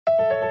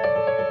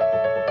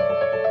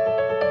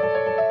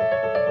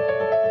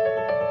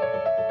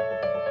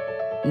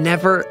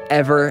never,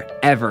 ever,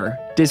 ever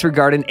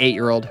disregard an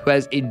 8-year-old who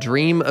has a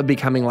dream of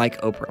becoming like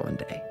Oprah one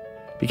day,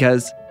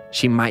 because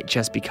she might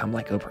just become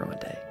like Oprah one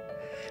day.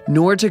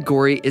 Noor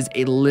Tagouri is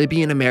a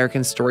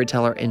Libyan-American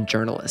storyteller and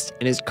journalist,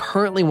 and is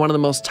currently one of the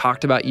most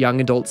talked about young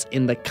adults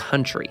in the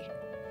country.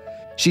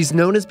 She's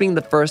known as being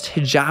the first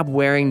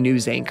hijab-wearing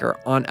news anchor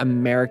on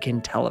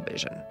American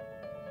television.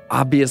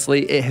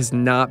 Obviously, it has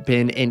not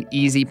been an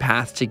easy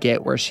path to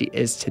get where she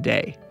is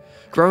today.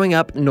 Growing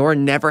up, Noor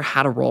never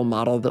had a role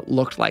model that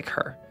looked like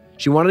her.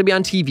 She wanted to be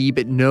on TV,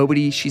 but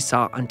nobody she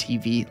saw on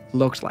TV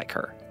looked like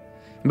her.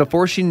 And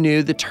before she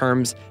knew the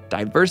terms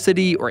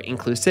diversity or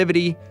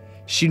inclusivity,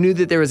 she knew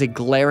that there was a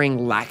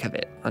glaring lack of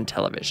it on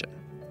television.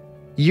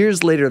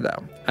 Years later,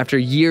 though, after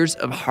years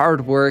of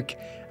hard work,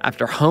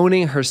 after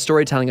honing her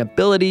storytelling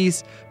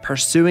abilities,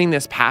 pursuing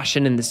this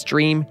passion and this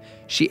dream,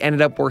 she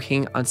ended up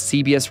working on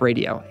CBS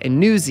Radio and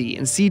Newsy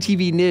and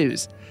CTV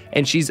News,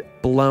 and she's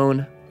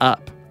blown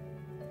up.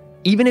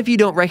 Even if you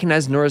don't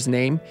recognize Noor's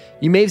name,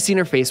 you may have seen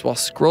her face while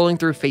scrolling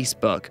through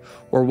Facebook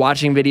or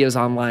watching videos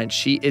online.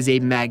 She is a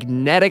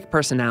magnetic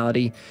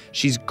personality,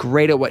 she's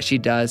great at what she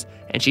does,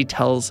 and she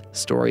tells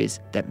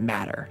stories that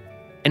matter.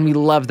 And we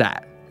love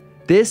that.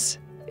 This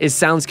is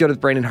Sounds Good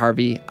with Branden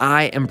Harvey.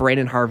 I am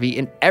Branden Harvey,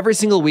 and every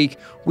single week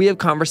we have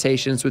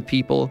conversations with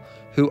people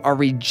who are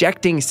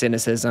rejecting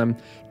cynicism,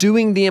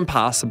 doing the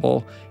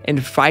impossible,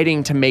 and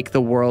fighting to make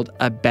the world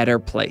a better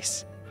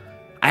place.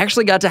 I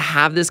actually got to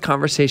have this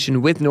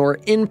conversation with Noor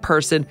in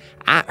person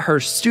at her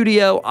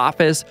studio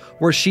office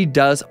where she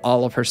does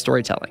all of her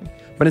storytelling.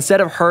 But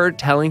instead of her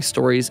telling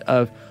stories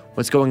of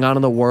what's going on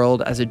in the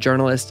world as a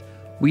journalist,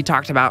 we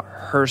talked about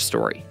her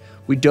story.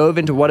 We dove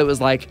into what it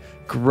was like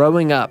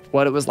growing up,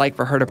 what it was like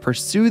for her to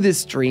pursue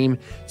this dream,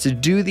 to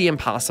do the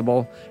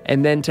impossible,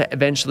 and then to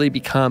eventually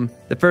become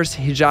the first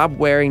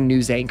hijab-wearing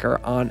news anchor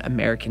on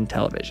American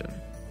television.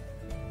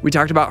 We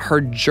talked about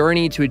her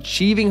journey to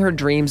achieving her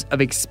dreams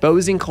of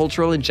exposing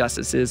cultural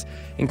injustices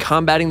and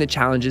combating the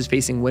challenges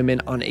facing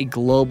women on a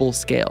global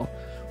scale.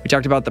 We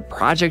talked about the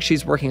project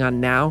she's working on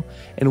now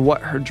and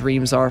what her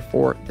dreams are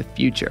for the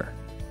future.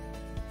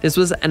 This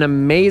was an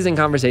amazing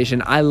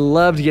conversation. I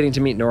loved getting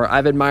to meet Noor.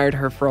 I've admired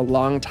her for a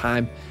long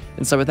time.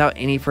 And so without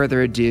any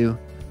further ado,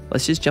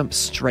 let's just jump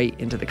straight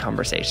into the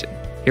conversation.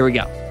 Here we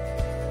go.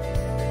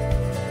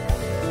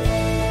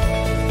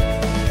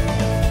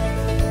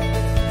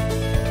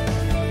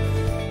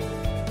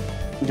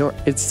 Noor,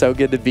 it's so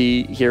good to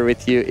be here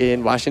with you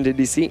in Washington,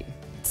 D.C.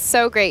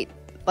 So great.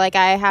 Like,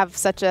 I have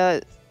such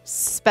a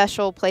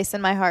special place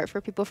in my heart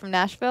for people from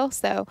Nashville,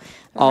 so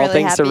I'm all really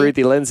thanks happy. to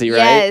Ruthie Lindsay, right?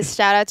 Yes,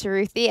 shout out to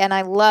Ruthie, and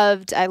I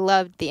loved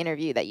the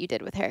interview that you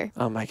did with her.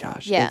 Oh my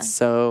gosh, yeah. It's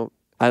so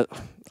I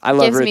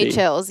love Gives Ruthie. me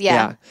chills.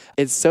 Yeah,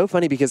 it's so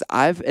funny because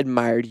I've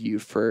admired you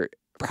for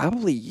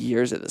probably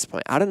years at this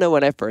point. I don't know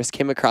when I first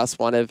came across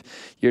one of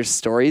your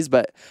stories,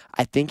 but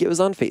I think it was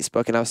on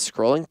Facebook, and I was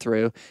scrolling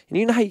through, and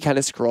you know how you kind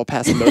of scroll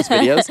past most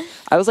videos?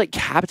 I was like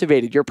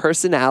captivated. Your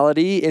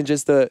personality and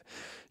just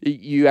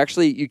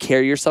you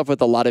carry yourself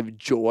with a lot of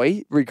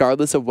joy,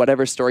 regardless of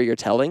whatever story you're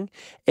telling.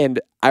 And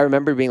I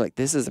remember being like,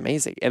 this is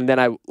amazing. And then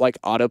I like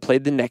auto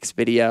played the next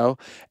video.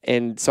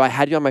 And so I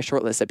had you on my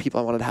short list of people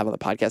I wanted to have on the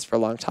podcast for a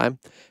long time.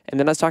 And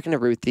then I was talking to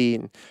Ruthie,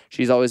 and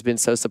she's always been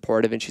so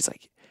supportive. And she's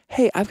like,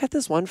 hey, I've got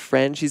this one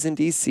friend. She's in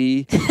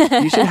D.C.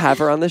 You should have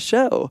her on the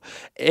show.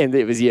 And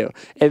it was you.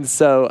 And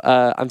so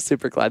I'm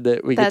super glad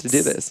that we get to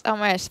do this. Oh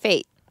my gosh,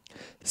 fate.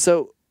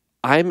 So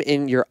I'm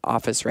in your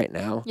office right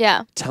now.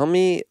 Yeah. Tell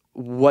me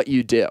what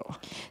you do.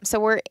 So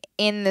we're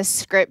in the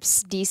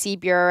Scripps DC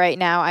bureau right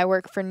now. I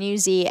work for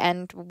Newsy,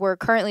 and we're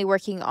currently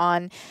working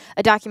on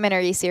a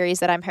documentary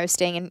series that I'm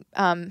hosting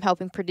and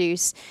helping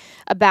produce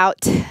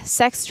about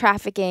sex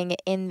trafficking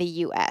in the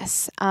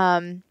U.S.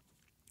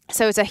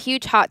 So it's a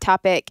huge hot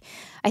topic.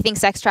 I think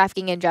sex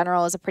trafficking in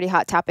general is a pretty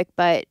hot topic,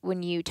 but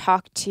when you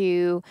talk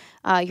to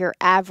your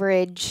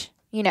average,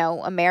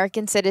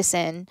 American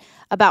citizen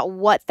about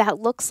what that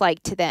looks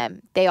like to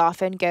them, they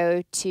often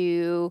go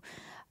to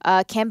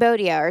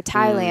Cambodia or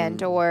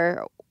Thailand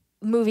or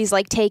movies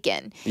like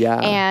Taken. Yeah.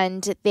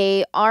 And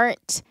they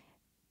aren't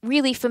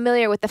really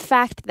familiar with the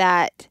fact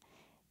that,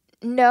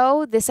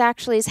 no, this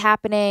actually is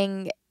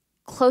happening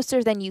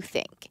closer than you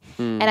think.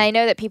 And I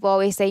know that people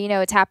always say,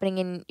 it's happening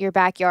in your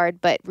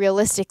backyard, but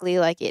realistically,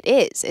 like, it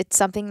is. It's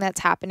something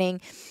that's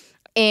happening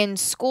in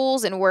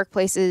schools and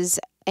workplaces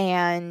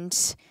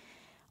and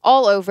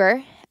all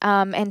over.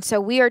 And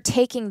so we are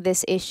taking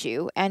this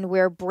issue and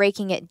we're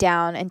breaking it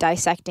down and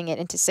dissecting it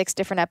into 6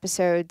 different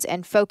episodes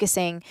and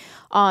focusing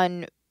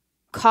on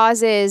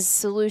causes,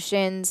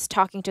 solutions,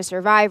 talking to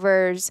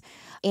survivors,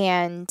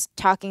 and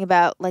talking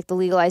about like the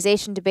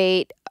legalization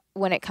debate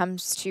when it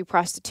comes to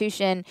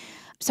prostitution.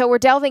 So we're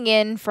delving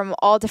in from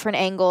all different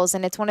angles,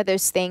 and it's one of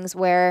those things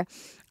where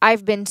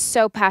I've been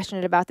so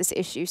passionate about this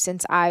issue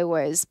since I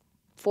was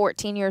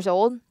 14 years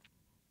old.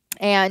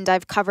 And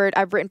I've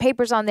written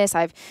papers on this.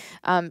 I've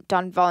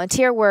done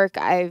volunteer work.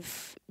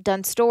 I've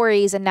done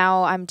stories, and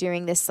now I'm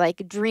doing this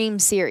like dream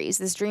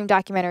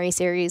documentary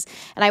series.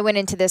 And I went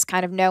into this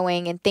kind of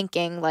knowing and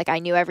thinking like I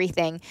knew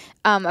everything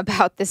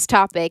about this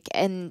topic.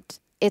 And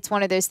it's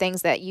one of those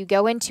things that you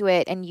go into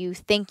it and you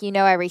think you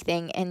know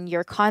everything, and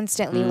you're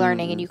constantly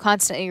learning, and you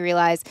constantly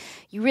realize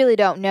you really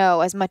don't know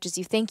as much as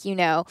you think you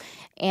know.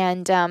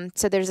 And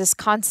so there's this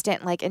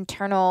constant like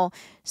internal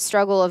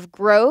struggle of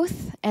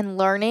growth and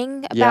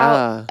learning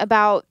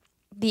about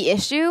the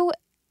issue,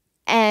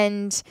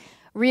 and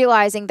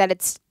realizing that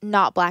it's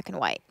not black and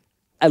white.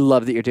 I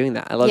love that you're doing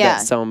that. I love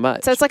that so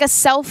much. So it's like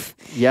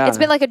it's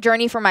been like a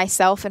journey for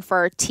myself and for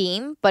our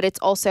team, but it's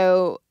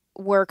also,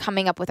 we're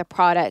coming up with a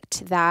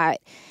product that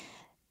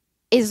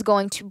is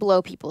going to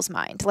blow people's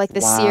mind. Like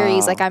the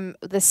series, like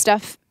the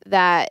stuff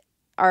that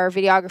our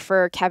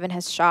videographer Kevin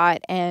has shot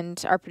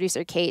and our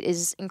producer Kate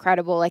is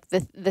incredible. Like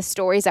the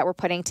stories that we're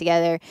putting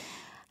together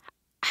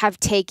have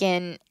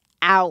taken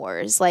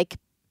hours. Like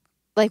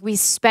we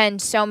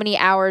spend so many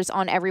hours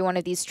on every one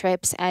of these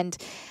trips, and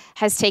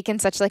has taken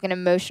such like an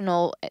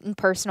emotional and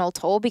personal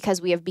toll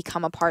because we have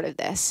become a part of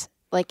this.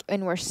 Like,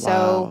 and we're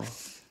so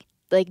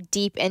like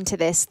deep into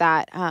this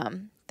that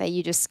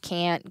you just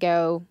can't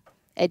go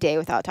a day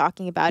without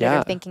talking about it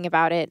or thinking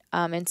about it.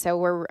 And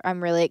so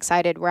I'm really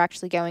excited. We're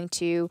actually going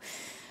to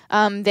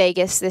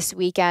Vegas this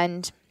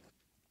weekend,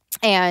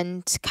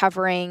 and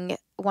covering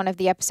one of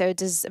the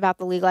episodes is about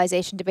the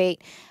legalization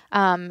debate.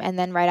 And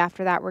then right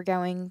after that, we're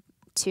going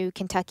to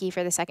Kentucky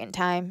for the second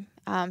time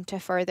to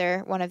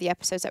further one of the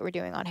episodes that we're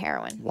doing on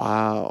heroin.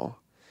 Wow.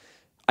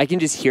 I can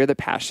just hear the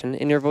passion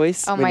in your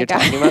voice when you're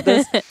talking about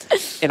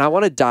this. And I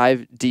want to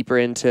dive deeper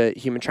into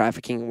human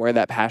trafficking and where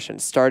that passion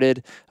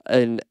started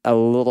in a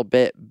little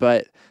bit.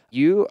 But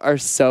you are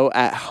so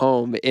at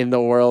home in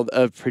the world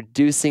of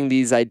producing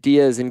these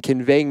ideas and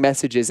conveying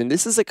messages. And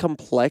this is a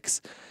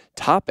complex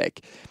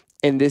topic.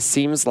 And this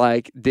seems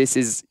like this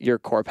is your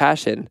core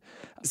passion.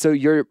 So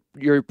your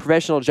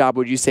professional job,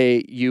 would you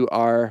say you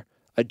are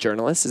a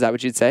journalist? Is that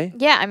what you'd say?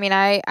 Yeah, I mean,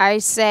 I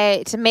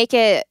say, to make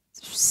it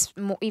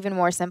even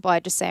more simple,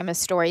 I just say I'm a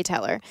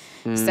storyteller.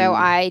 So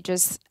I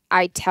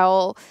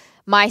tell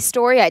my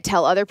story. I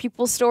tell other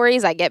people's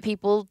stories. I give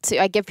people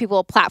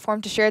a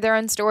platform to share their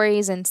own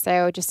stories. And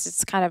so just,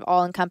 it's kind of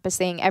all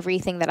encompassing.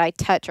 Everything that I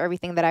touch or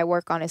everything that I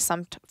work on is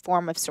some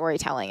form of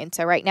storytelling. And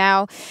so right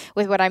now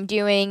with what I'm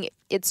doing,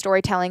 it's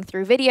storytelling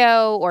through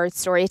video, or it's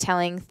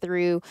storytelling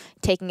through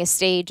taking a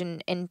stage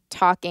and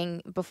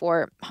talking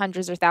before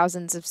hundreds or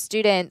thousands of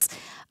students,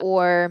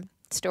 or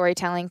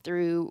storytelling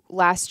through,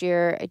 last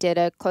year I did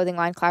a clothing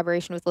line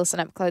collaboration with Listen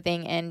Up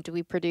Clothing, and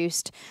we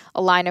produced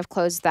a line of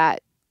clothes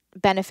that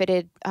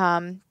benefited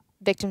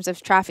victims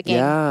of trafficking.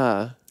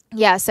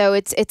 Yeah, so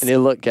it's and it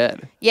looked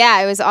good.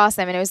 Yeah, it was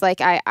awesome. And it was like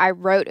I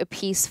wrote a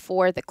piece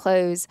for the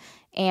clothes,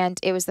 and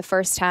it was the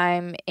first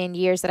time in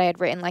years that I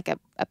had written like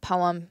a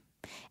poem,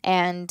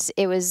 and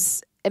it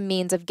was a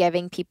means of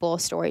giving people a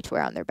story to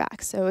wear on their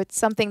back. So it's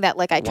something that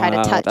like I try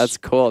to touch. That's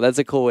cool. That's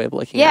a cool way of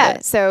looking at it.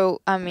 Yeah,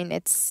 so I mean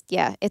it's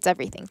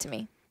everything to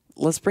me.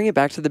 Let's bring it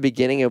back to the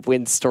beginning of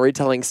when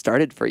storytelling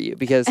started for you,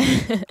 because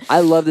I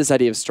love this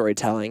idea of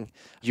storytelling.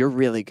 You're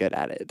really good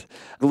at it.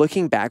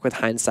 Looking back with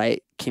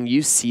hindsight, can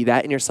you see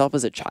that in yourself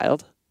as a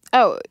child?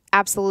 Oh,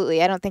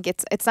 absolutely. I don't think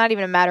it's not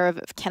even a matter of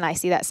can I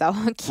see that self?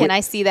 Can I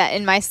see that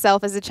in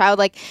myself as a child?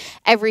 Like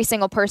every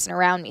single person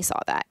around me saw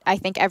that. I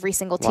think every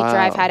single teacher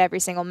I've had, every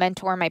single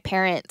mentor, my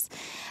parents.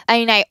 I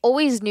mean, I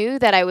always knew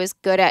that I was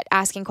good at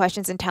asking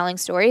questions and telling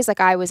stories.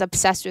 Like I was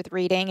obsessed with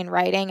reading and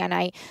writing, and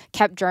I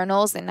kept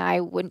journals, and I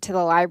went to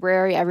the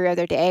library every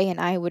other day, and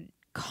I would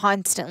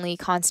constantly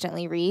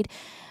read.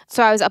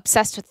 So I was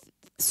obsessed with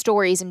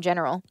stories in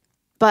general.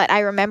 But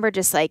I remember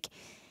just like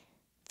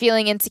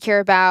feeling insecure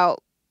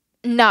about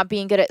not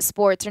being good at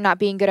sports or not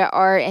being good at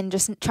art, and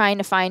just trying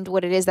to find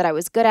what it is that I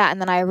was good at. And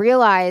then I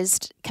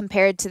realized,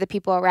 compared to the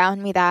people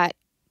around me, that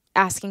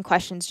asking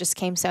questions just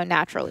came so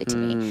naturally to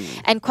me,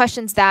 and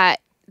questions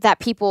that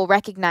people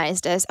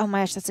recognized as, oh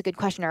my gosh, that's a good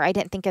question, or I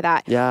didn't think of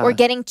that, or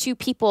getting two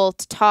people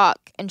to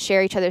talk and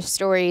share each other's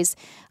stories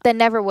that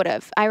never would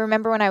have. I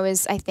remember when I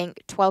was, I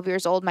think, 12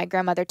 years old, my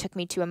grandmother took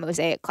me to a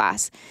mosaic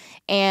class,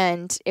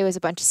 and it was a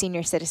bunch of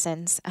senior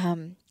citizens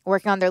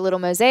working on their little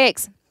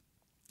mosaics.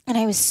 And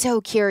I was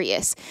so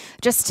curious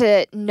just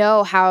to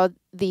know how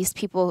these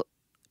people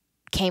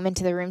came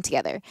into the room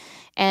together.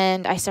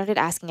 And I started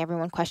asking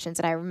everyone questions.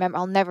 And I remember,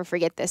 I'll never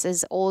forget this.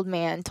 This old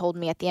man told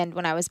me at the end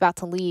when I was about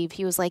to leave,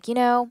 he was like, you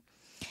know,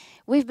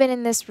 we've been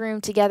in this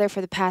room together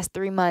for the past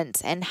 3 months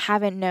and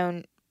haven't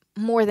known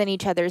more than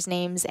each other's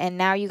names. And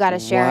now you got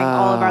us sharing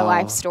all of our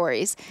life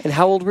stories. And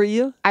how old were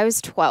you? I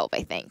was 12,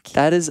 I think.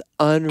 That is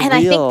unreal. And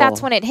I think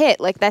that's when it hit.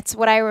 Like, that's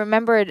what I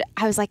remembered.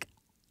 I was like,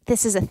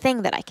 this is a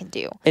thing that I can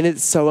do. And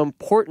it's so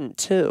important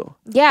too.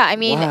 Yeah, I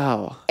mean,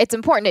 it's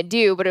important to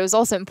do, but it was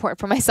also important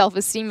for my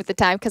self-esteem at the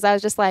time, because I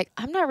was just like,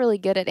 I'm not really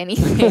good at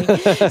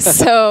anything.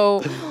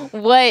 So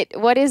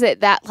what is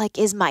it that like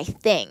is my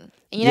thing?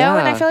 You know,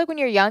 and I feel like when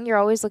you're young, you're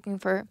always looking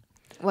for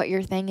what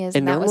your thing is.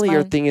 And that was normally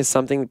your mine. thing is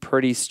something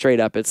pretty straight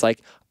up. It's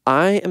like,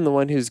 I am the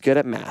one who's good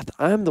at math.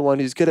 I'm the one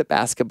who's good at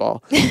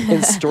basketball.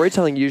 And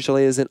storytelling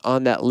usually isn't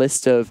on that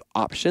list of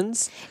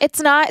options. It's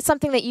not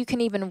something that you can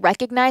even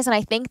recognize. And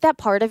I think that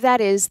part of that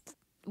is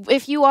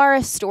if you are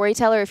a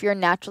storyteller, if you're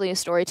naturally a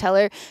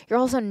storyteller, you're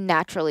also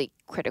naturally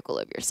critical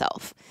of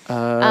yourself.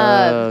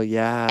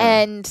 Yeah.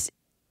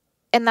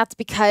 And that's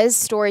because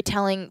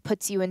storytelling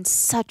puts you in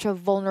such a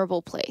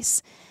vulnerable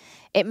place.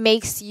 It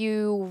makes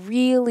you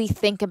really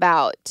think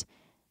about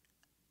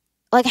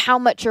like how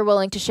much you're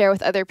willing to share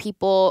with other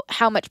people,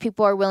 how much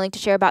people are willing to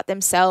share about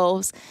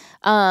themselves.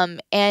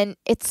 And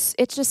it's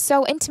just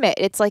so intimate.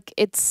 It's like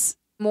it's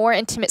more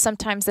intimate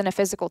sometimes than a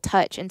physical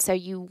touch. And so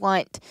you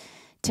want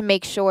to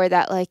make sure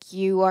that like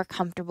you are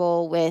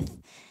comfortable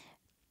with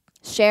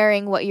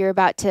sharing what you're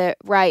about to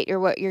write or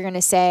what you're going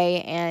to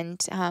say. And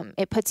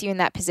it puts you in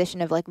that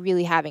position of like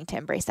really having to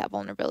embrace that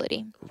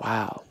vulnerability.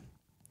 Wow.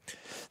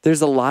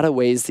 There's a lot of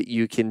ways that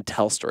you can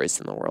tell stories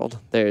in the world.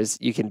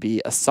 You can be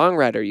a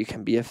songwriter, you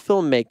can be a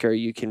filmmaker,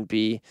 you can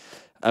be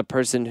a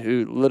person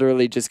who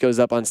literally just goes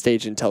up on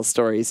stage and tells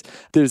stories.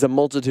 There's a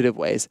multitude of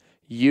ways.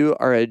 You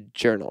are a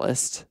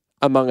journalist,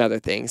 among other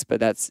things,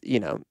 but that's,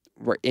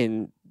 we're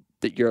in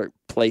your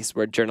place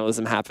where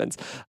journalism happens.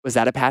 Was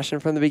that a passion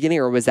from the beginning,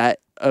 or was that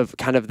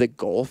kind of the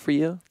goal for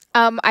you?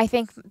 I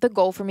think the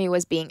goal for me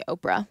was being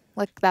Oprah.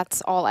 Like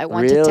that's all I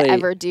wanted Really? to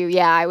ever do.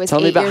 Yeah, I was 8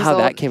 years old. Tell me about how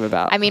that came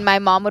about. I mean, my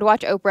mom would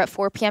watch Oprah at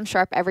 4 p.m.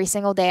 sharp every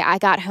single day. I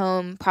got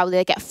home probably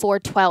like at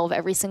 4:12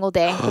 every single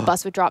day. The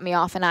bus would drop me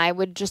off and I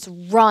would just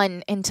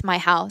run into my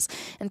house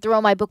and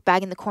throw my book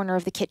bag in the corner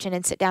of the kitchen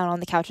and sit down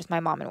on the couch with my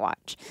mom and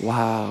watch.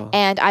 Wow.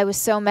 And I was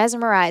so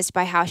mesmerized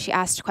by how she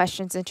asked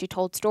questions and she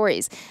told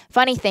stories.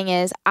 Funny thing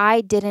is,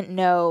 I didn't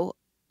know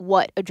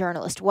what a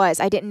journalist was.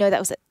 I didn't know that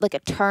was like a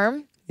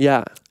term.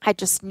 Yeah. I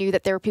just knew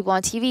that there were people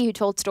on TV who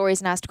told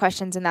stories and asked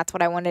questions, and that's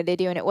what I wanted to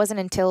do. And it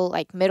wasn't until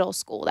like middle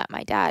school that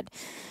my dad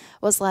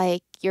was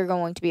like, "You're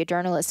going to be a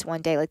journalist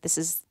one day. Like this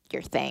is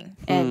your thing."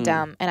 And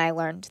I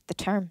learned the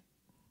term.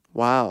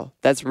 Wow,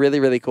 that's really,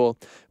 really cool.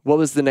 What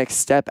was the next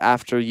step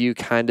after you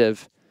kind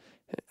of?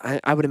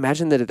 I would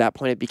imagine that at that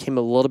point it became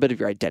a little bit of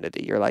your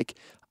identity. You're like,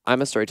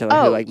 I'm a storyteller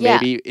who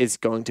maybe is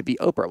going to be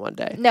Oprah one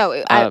day. No,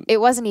 it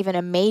wasn't even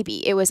a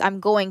maybe. It was I'm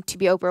going to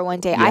be Oprah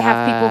one day. I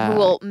have people who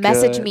will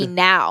message me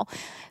now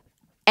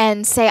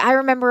and say, I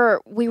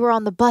remember we were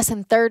on the bus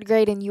in 3rd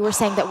grade and you were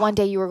saying that one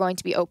day you were going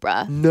to be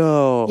Oprah.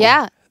 No.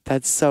 Yeah.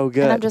 That's so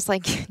good. And I'm just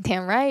like,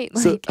 damn right.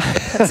 Like,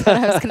 that's what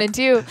I was going to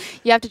do.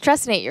 You have to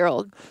trust an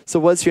 8-year-old. So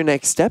what's your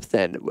next step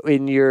then?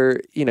 When you're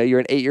an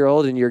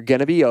 8-year-old and you're going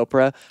to be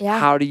Oprah,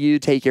 how do you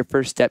take your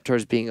first step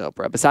towards being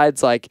Oprah?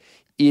 Besides like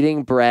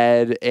eating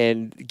bread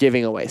and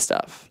giving away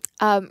stuff?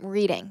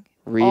 Reading.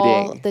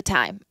 All the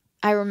time.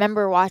 I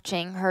remember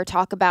watching her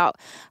talk about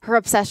her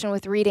obsession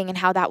with reading and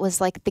how that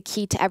was like the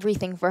key to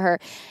everything for her.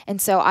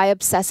 And so I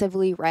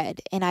obsessively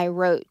read and I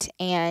wrote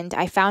and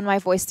I found my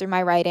voice through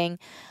my writing.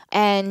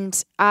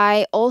 And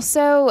I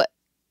also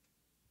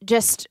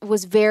just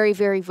was very,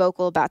 very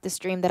vocal about this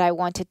dream that I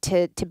wanted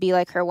to be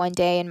like her one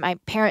day. And my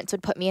parents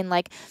would put me in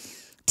like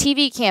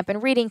TV camp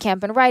and reading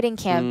camp and writing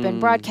camp and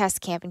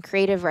broadcast camp and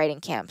creative writing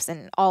camps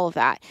and all of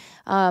that.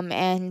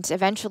 And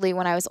eventually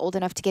when I was old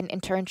enough to get an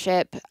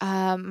internship,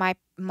 my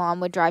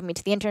mom would drive me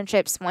to the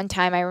internships. One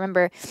time I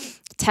remember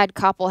Ted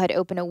Koppel had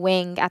opened a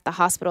wing at the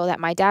hospital that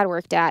my dad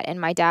worked at, and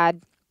my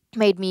dad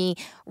made me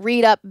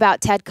read up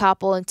about Ted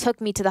Koppel and took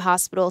me to the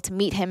hospital to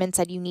meet him and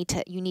said, you need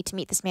to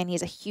meet this man.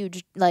 He's a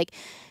huge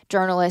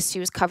journalist who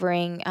was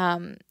covering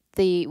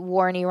the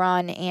war in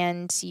Iran,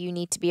 and you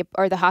need to be,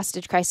 or the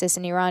hostage crisis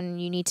in Iran,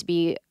 and you need to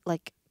be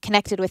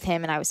connected with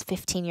him. And I was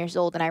 15 years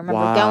old, and I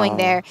remember going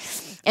there,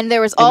 and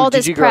there was all this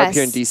press. Did you grow up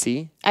here in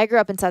DC? I grew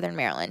up in Southern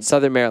Maryland.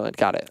 Southern Maryland,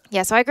 got it.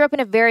 Yeah, so I grew up in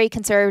a very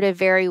conservative,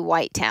 very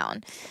white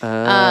town,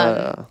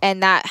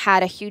 and that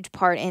had a huge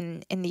part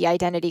in the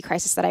identity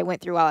crisis that I went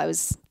through while I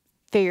was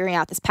figuring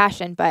out this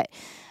passion. But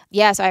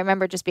yeah, so I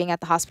remember just being at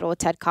the hospital with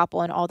Ted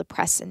Koppel, and all the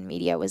press and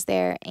media was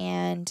there,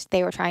 and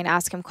they were trying to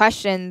ask him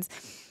questions.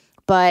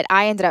 But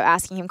I ended up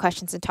asking him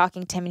questions and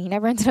talking to him, and he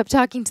never ended up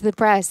talking to the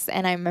press.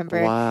 And I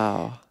remember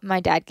my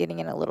dad getting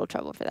in a little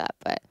trouble for that.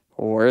 But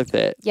worth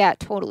it. Yeah,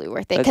 totally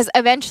worth it. Because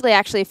eventually,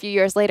 actually, a few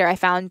years later, I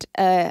found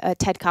a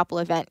Ted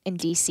Koppel event in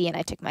D.C., and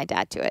I took my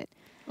dad to it.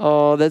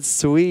 Oh, that's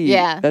sweet.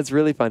 Yeah. That's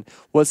really fun.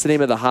 What's the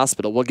name of the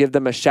hospital? We'll give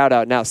them a shout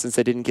out now since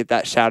they didn't get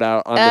that shout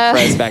out on the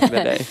press back in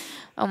the day.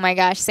 Oh, my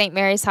gosh. St.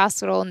 Mary's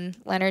Hospital in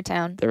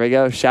Leonardtown. There we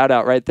go. Shout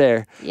out right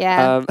there.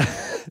 Yeah.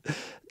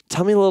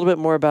 Tell me a little bit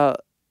more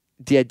about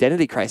the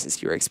identity crisis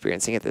you were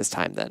experiencing at this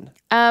time then.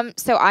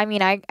 So, I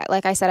mean,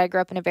 like I said, I grew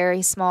up in a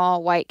very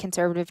small, white,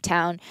 conservative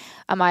town.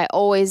 I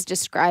always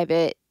describe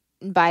it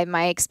by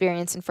my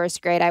experience in 1st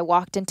grade. I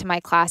walked into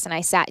my class and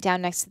I sat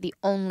down next to the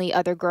only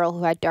other girl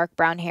who had dark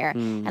brown hair.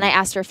 And I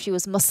asked her if she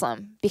was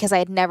Muslim because I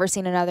had never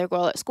seen another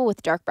girl at school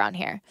with dark brown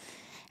hair.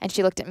 And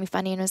she looked at me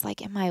funny and was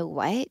like, "Am I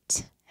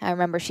what?" I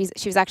remember she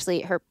was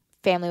actually, her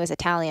family was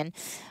Italian.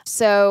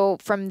 So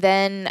from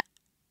then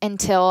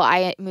until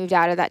I moved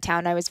out of that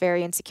town, I was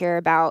very insecure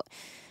about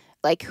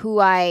like who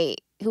I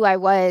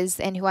was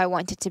and who I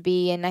wanted to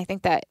be. And I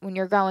think that when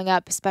you're growing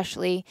up,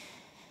 especially,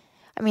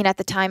 I mean, at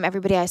the time,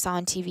 everybody I saw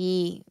on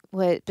TV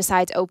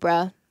besides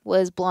Oprah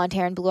was blonde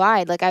hair and blue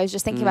eyed. Like, I was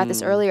just thinking about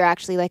this earlier,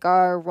 actually, like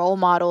our role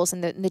models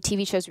and the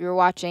TV shows we were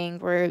watching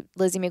were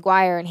Lizzie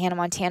McGuire and Hannah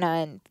Montana.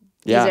 And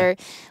these are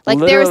like,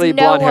 literally there was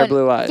no blonde hair, one,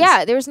 blue eyes.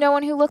 yeah, there was no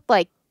one who looked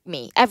like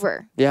me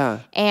ever. Yeah.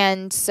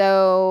 And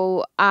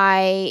so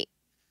I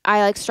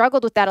like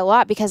struggled with that a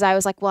lot because I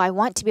was like, well, I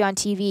want to be on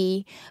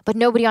TV, but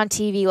nobody on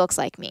TV looks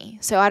like me.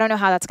 So I don't know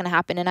how that's going to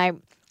happen. And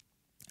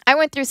I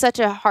went through such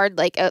a hard,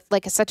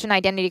 such an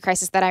identity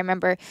crisis that I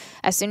remember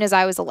as soon as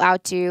I was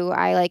allowed to,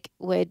 I like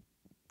would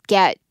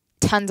get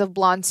tons of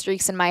blonde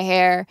streaks in my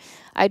hair.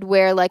 I'd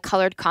wear like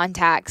colored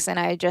contacts, and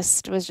I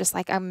just was just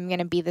like, I'm going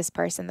to be this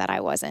person that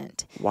I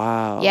wasn't.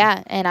 Wow.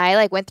 Yeah. And I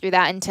like went through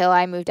that until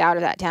I moved out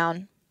of that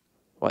town.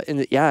 Well,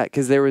 yeah,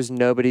 because there was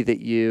nobody that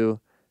you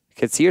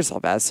could see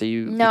yourself as, so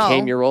you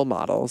became your role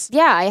models.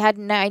 Yeah,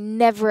 I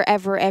never,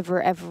 ever,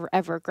 ever, ever,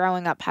 ever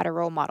growing up had a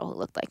role model who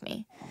looked like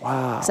me.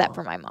 Wow. Except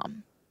for my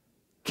mom.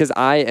 Because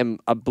I am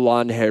a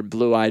blonde-haired,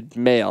 blue-eyed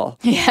male.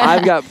 Yeah.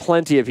 I've got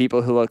plenty of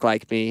people who look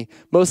like me.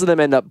 Most of them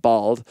end up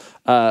bald,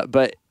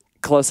 but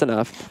close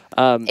enough.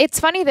 It's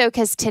funny, though,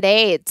 because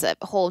today it's a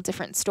whole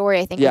different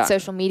story. I think with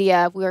social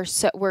media,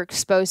 we're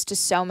exposed to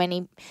so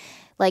many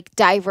like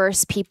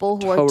diverse people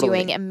who are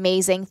doing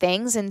amazing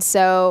things. And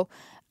so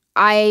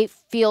I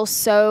feel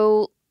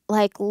so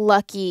like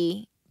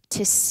lucky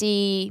to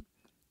see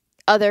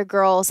other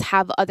girls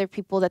have other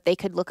people that they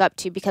could look up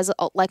to, because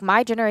like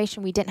my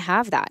generation, we didn't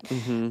have that.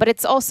 But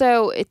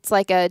it's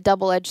like a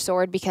double-edged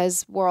sword,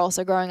 because we're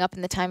also growing up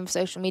in the time of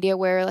social media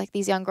where like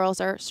these young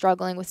girls are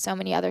struggling with so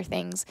many other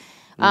things,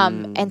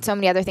 and so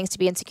many other things to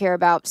be insecure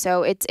about.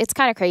 So it's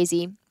kind of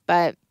crazy.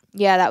 But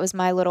yeah, that was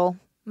my little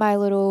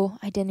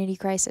identity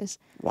crisis.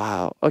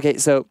 Wow. Okay,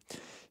 so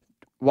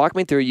walk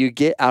me through. You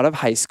get out of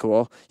high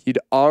school. You'd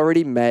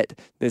already met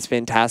this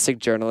fantastic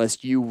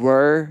journalist. You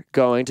were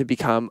going to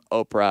become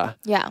Oprah.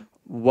 Yeah.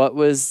 What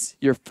was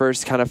your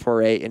first kind of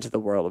foray into the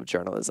world of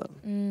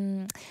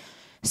journalism?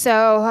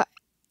 So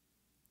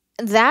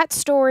that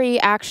story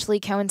actually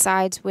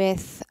coincides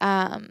with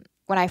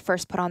when I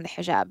first put on the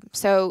hijab.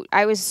 So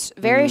I was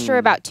very sure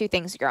about two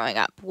things growing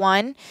up.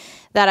 One,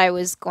 that I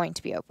was going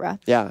to be Oprah.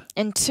 Yeah.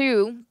 And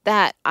two,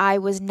 that I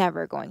was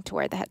never going to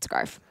wear the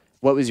headscarf.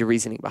 What was your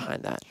reasoning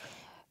behind that?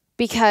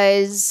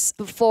 Because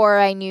before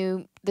I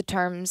knew the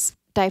terms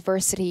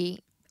diversity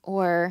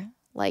or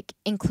like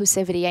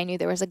inclusivity, I knew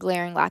there was a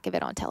glaring lack of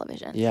it on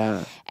television.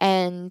 Yeah.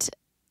 And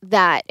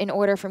that in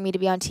order for me to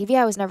be on TV,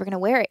 I was never going to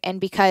wear it. And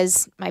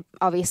because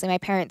obviously my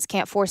parents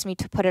can't force me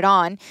to put it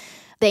on,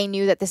 they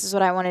knew that this is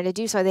what I wanted to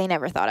do, so they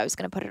never thought I was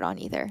going to put it on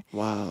either.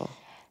 Wow.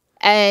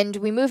 And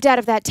we moved out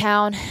of that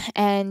town,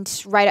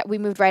 and we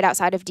moved right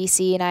outside of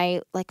DC, and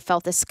I like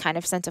felt this kind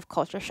of sense of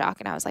culture shock,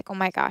 and I was like, oh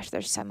my gosh,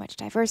 there's so much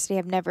diversity.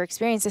 I've never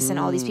experienced this, and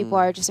all these people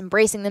are just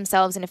embracing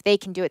themselves, and if they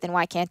can do it, then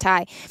why can't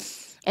I?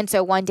 And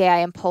so one day I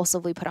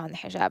impulsively put on the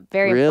hijab.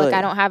 Really?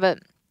 Like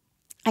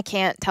I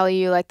can't tell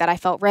you like that I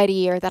felt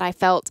ready or that I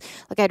felt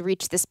like I'd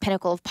reached this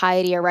pinnacle of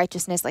piety or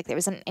righteousness. Like there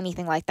wasn't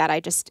anything like that.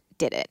 I just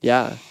did it.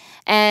 Yeah.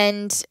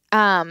 And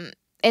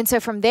so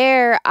from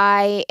there,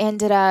 I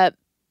ended up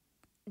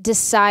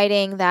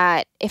deciding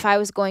that if I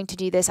was going to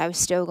do this, I was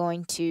still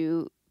going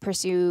to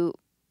pursue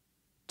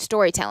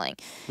storytelling.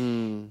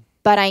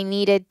 But I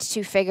needed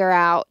to figure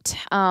out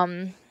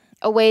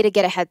a way to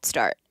get a head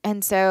start.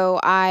 And so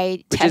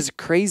Which is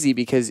crazy,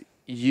 because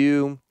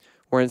you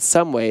were in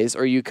some ways,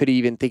 or you could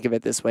even think of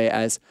it this way,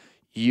 as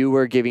you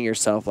were giving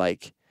yourself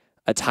like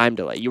a time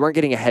delay. You weren't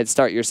getting a head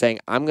start. You're saying,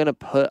 I'm going to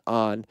put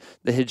on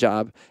the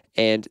hijab,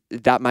 and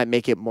that might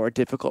make it more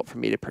difficult for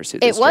me to pursue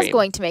this dream. It was dream.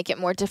 going to make it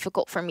more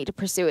difficult for me to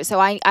pursue it. So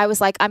I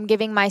was like, I'm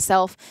giving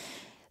myself...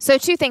 So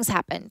two things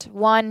happened.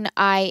 One,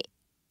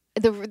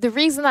 the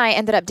reason I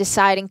ended up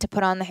deciding to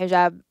put on the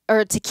hijab,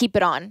 or to keep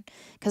it on,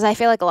 because I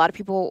feel like a lot of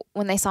people,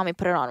 when they saw me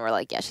put it on, were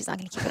like, yeah, she's not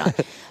going to keep it on.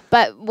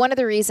 But one of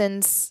the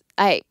reasons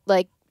I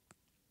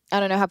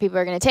don't know how people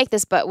are going to take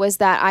this, but was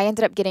that I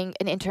ended up getting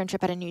an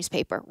internship at a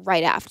newspaper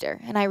right after.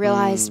 And I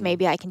realized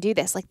maybe I can do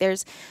this.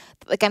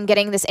 I'm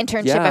getting this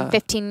internship. Yeah. I'm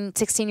 15,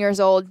 16 years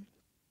old.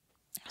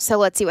 So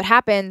let's see what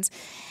happens.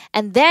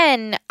 And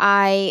then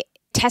I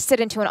tested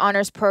into an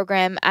honors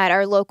program at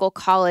our local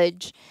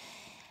college.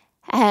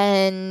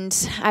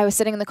 And I was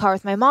sitting in the car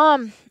with my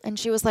mom, and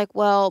she was like,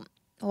 well,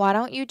 why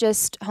don't you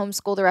just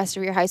homeschool the rest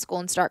of your high school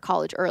and start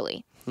college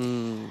early?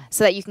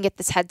 So that you can get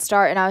this head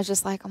start. And I was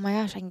just like, oh my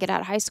gosh, I can get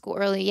out of high school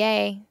early.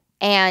 Yay.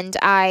 And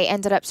I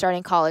ended up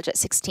starting college at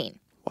 16.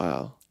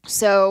 Wow.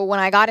 So when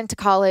I got into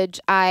college,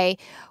 I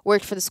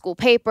worked for the school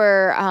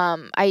paper.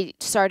 I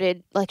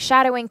started like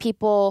shadowing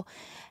people,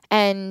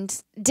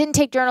 and didn't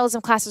take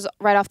journalism classes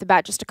right off the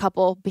bat, just a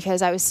couple,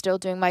 because I was still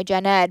doing my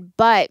gen ed.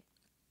 But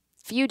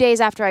a few days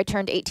after I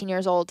turned 18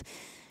 years old,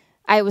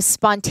 I was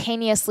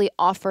spontaneously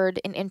offered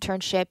an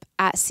internship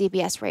at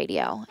CBS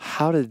Radio.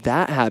 How did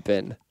that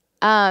happen?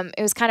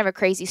 It was kind of a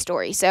crazy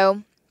story.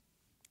 So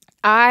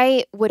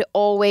I would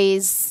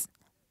always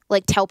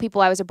like tell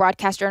people I was a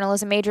broadcast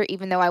journalism major,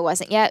 even though I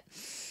wasn't yet.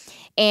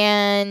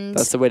 And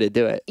that's the way to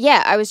do it.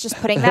 Yeah, I was just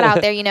putting that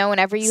out there,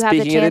 whenever you have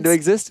the Speaking it chance. into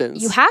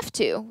existence. You have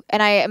to.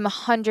 And I am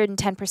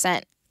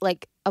 110%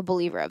 like a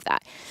believer of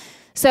that.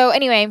 So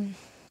anyway,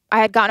 I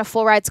had gotten a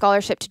full ride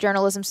scholarship to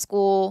journalism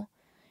school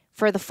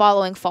for the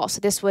following fall. So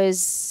this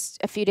was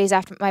a few days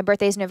after my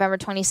birthday is November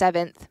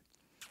 27th.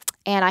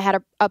 And I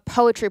had a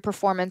poetry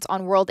performance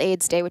on World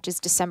AIDS Day, which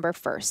is December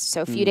 1st.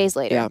 So a few days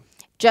later. Yeah.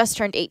 Just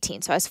turned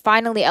 18. So I was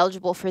finally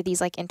eligible for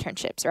these like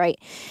internships, right?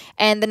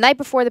 And the night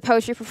before the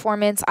poetry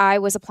performance, I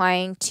was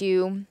applying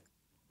to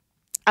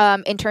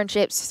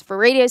internships for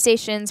radio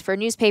stations, for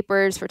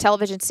newspapers, for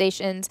television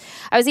stations.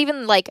 I was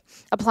even like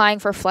applying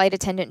for flight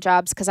attendant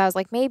jobs because I was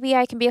like, maybe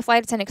I can be a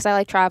flight attendant because I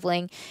like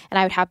traveling and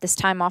I would have this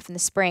time off in the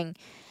spring.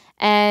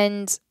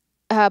 And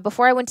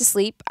before I went to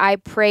sleep, I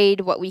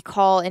prayed what we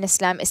call in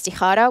Islam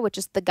istikhara, which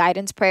is the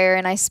guidance prayer.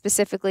 And I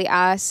specifically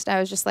asked, I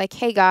was just like,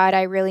 hey, God,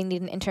 I really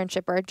need an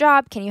internship or a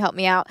job. Can you help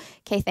me out?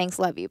 Okay, thanks.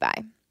 Love you.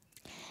 Bye.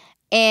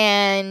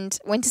 And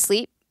went to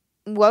sleep,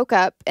 woke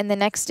up. And the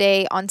next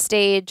day on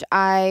stage,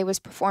 I was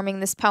performing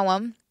this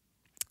poem.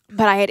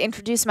 But I had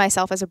introduced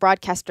myself as a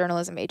broadcast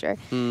journalism major.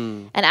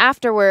 And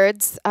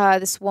afterwards,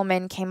 this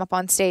woman came up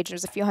on stage.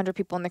 There's a few hundred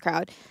people in the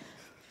crowd.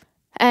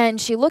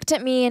 And she looked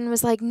at me and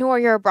was like, Noor,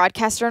 you're a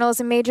broadcast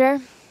journalism major?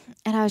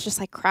 And I was just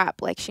like,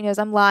 crap. Like, she knows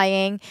I'm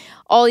lying.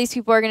 All these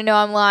people are going to know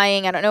I'm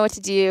lying. I don't know what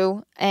to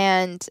do.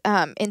 And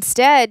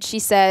instead, she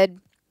said,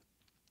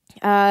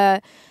 well,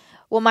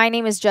 my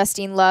name is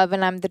Justine Love,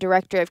 and I'm the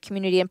Director of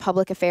Community and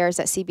Public Affairs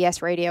at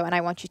CBS Radio, and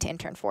I want you to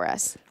intern for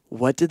us.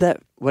 What did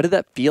that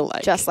feel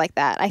like? Just like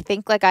that. I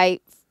think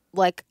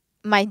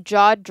my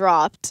jaw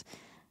dropped.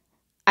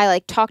 I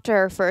like talked to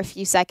her for a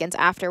few seconds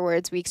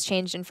afterwards. We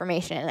exchanged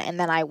information, and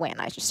then I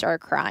went. I just started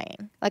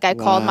crying. Like I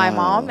called my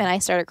mom and I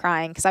started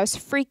crying because I was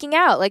freaking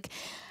out.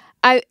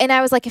 I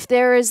was like, if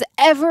there is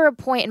ever a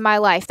point in my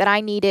life that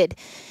I needed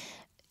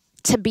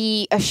to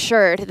be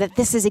assured that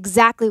this is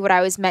exactly what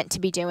I was meant to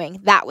be doing,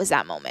 that was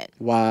that moment.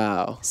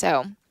 Wow.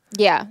 So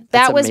yeah,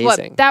 That's that was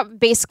amazing. that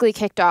basically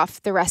kicked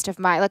off the rest of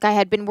my, I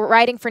had been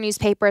writing for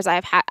newspapers.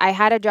 I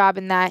had a job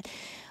in that,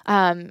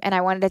 and I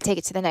wanted to take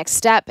it to the next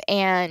step,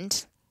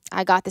 and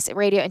I got this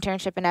radio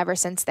internship, and ever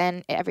since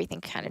then, everything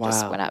kind of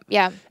just went up.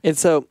 Yeah. And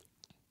so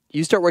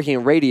you start working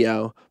in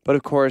radio, but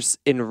of course,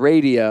 in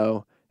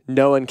radio,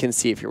 no one can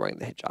see if you're wearing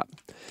the hijab.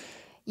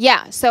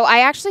 Yeah. So I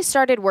actually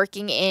started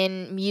working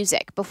in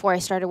music before I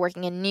started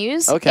working in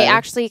news. Okay. It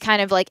actually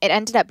kind of it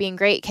ended up being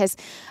great because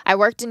I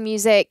worked in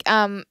music.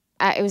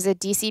 It was a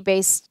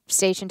DC-based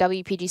station,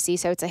 WPGC,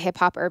 so it's a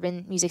hip-hop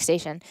urban music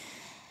station.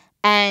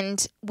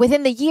 And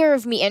within the year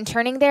of me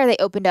interning there, they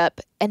opened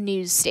up a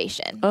news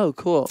station. Oh,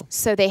 cool.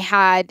 So they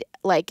had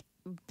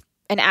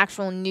an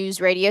actual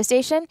news radio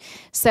station.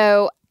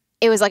 So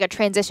it was like a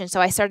transition.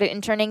 So I started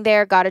interning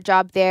there, got a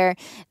job there.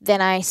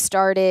 Then I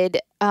started,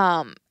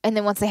 and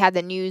then once they had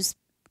the news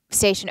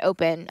station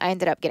open, I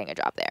ended up getting a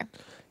job there.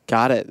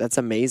 Got it. That's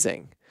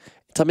amazing.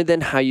 Tell me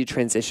then how you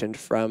transitioned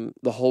from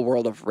the whole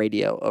world of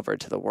radio over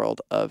to the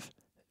world of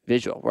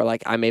visual, where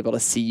I'm able to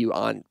see you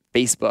on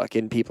Facebook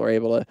and people are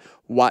able to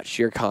watch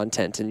your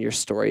content and your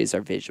stories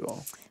are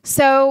visual.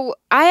 So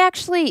I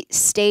actually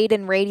stayed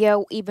in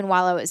radio even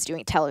while I was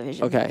doing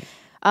television. Okay.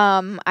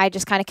 I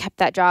just kind of kept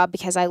that job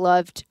because I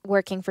loved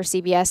working for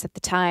CBS at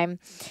the time.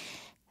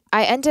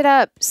 I ended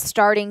up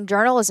starting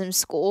journalism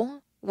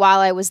school while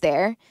I was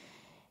there.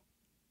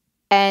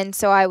 And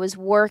so I was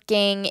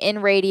working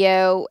in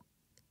radio,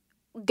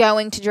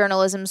 going to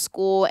journalism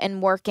school,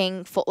 and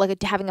working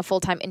having a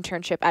full-time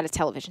internship at a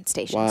television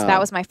station. Wow. So that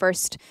was my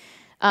first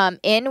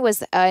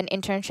was an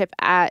internship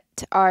at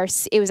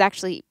it was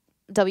actually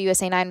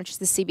WSA 9, which is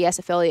the CBS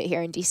affiliate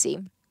here in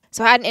DC.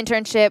 So I had an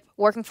internship,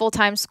 working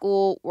full-time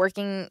school,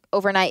 working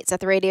overnights at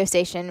the radio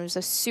station. It was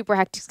a super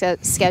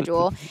hectic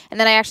schedule. And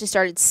then I actually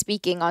started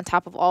speaking on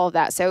top of all of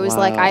that. So it was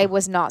I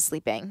was not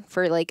sleeping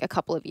for a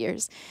couple of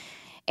years.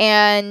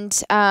 And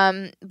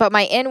but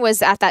my in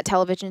was at that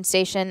television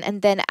station.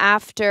 And then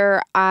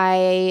after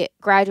I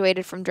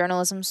graduated from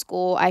journalism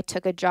school, I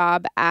took a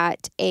job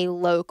at a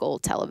local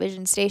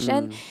television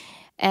station.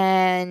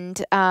 And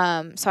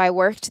so I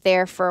worked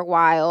there for a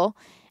while.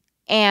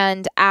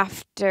 And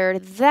after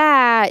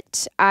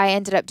that, I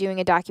ended up doing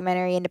a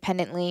documentary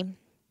independently,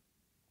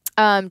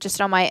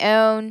 just on my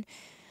own,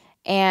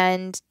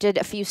 and did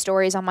a few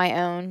stories on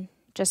my own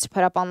just to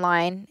put up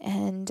online.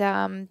 And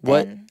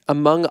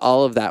among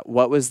all of that,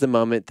 what was the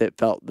moment that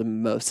felt the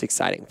most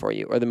exciting for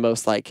you, or the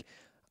most I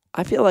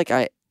feel like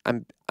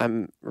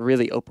I'm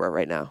really Oprah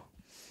right now?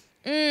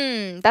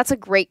 That's a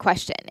great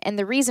question. And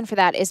the reason for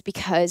that is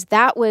because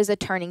that was a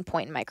turning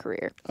point in my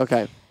career.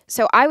 Okay.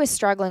 So I was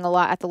struggling a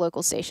lot at the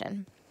local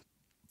station.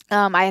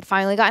 I had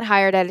finally gotten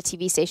hired at a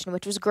TV station,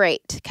 which was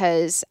great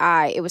because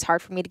it was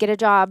hard for me to get a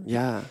job.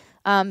 Yeah.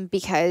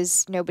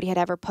 Because nobody had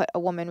ever put a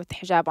woman with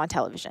hijab on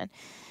television.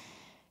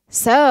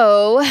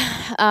 So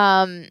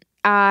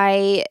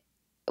I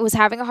was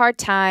having a hard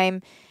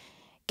time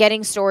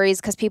getting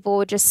stories because people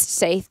would just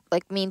say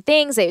mean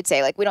things. They would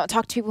say we don't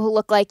talk to people who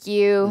look like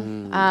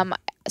you.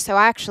 So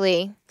I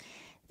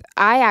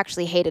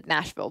actually hated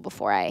Nashville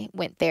before I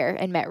went there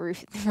and met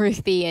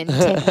Ruthie and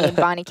Tiffany and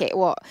Bonnie Kate.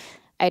 Well,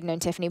 I had known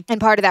Tiffany.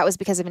 And part of that was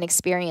because of an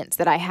experience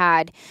that I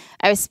had.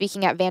 I was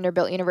speaking at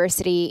Vanderbilt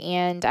University,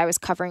 and I was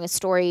covering a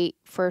story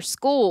for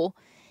school,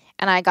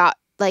 and I got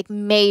like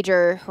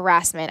major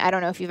harassment. I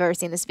don't know if you've ever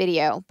seen this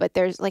video, but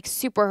there's like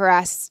super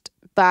harassed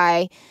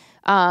by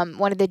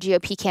one of the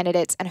GOP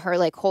candidates and her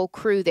like whole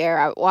crew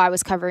there while I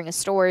was covering a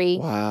story.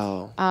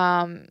 Wow.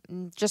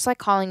 Just like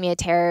calling me a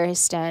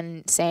terrorist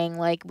and saying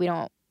like we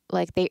don't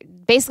like they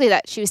basically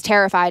that she was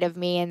terrified of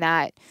me and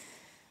that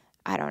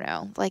I don't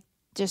know, like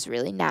just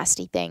really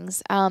nasty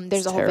things.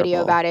 There's a whole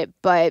video about it,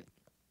 but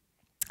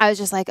I was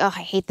just like, oh,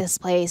 I hate this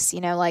place.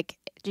 You know, like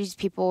these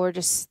people were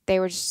they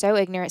were just so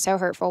ignorant, so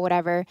hurtful,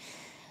 whatever.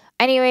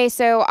 Anyway,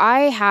 so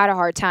I had a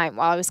hard time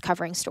while I was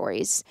covering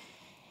stories.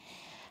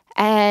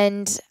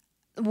 And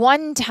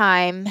one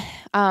time,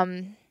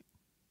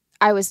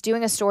 I was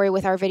doing a story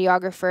with our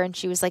videographer, and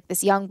she was like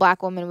this young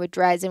black woman with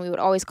dreads, and we would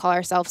always call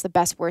ourselves the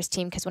best worst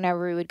team because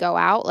whenever we would go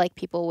out, like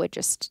people would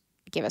just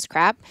give us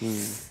crap.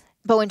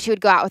 But when she would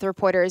go out with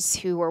reporters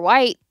who were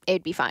white,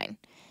 it'd be fine,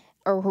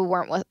 or who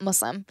weren't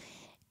Muslim.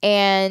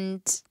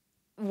 And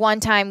one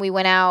time we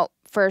went out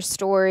for a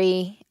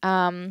story,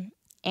 and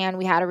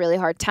we had a really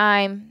hard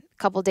time.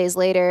 A couple days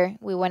later,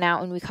 we went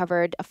out and we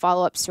covered a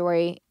follow-up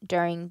story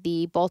during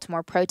the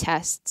Baltimore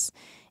protests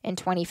in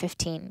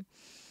 2015.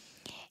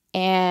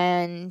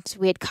 And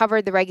we had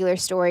covered the regular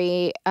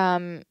story.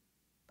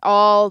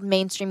 All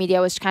mainstream media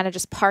was kind of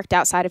just parked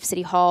outside of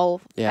City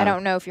Hall. Yeah. I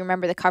don't know if you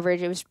remember the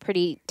coverage. It was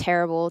pretty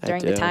terrible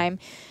during the time.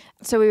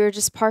 So we were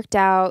just parked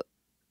out,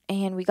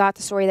 and we got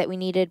the story that we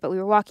needed, but we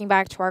were walking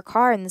back to our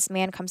car, and this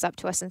man comes up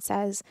to us and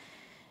says,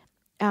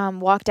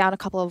 walk down a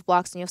couple of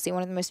blocks and you'll see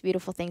one of the most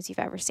beautiful things you've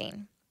ever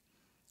seen.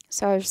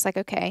 So I was just like,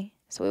 okay.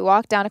 So we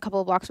walked down a couple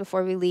of blocks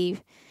before we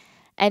leave,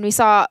 and we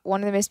saw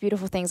one of the most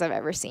beautiful things I've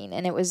ever seen.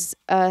 And it was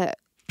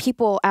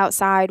people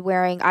outside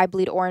wearing I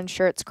Bleed Orange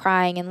shirts,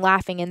 crying and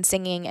laughing and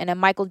singing, and a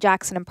Michael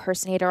Jackson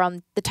impersonator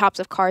on the tops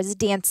of cars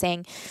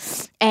dancing,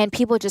 and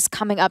people just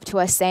coming up to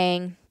us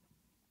saying,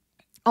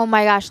 oh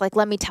my gosh, like,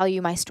 let me tell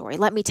you my story.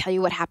 Let me tell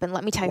you what happened.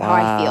 Let me tell you how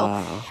I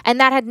feel. And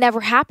that had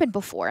never happened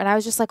before. And I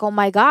was just like, oh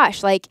my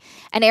gosh. Like,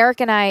 and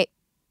Eric and I,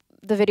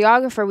 the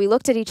videographer, we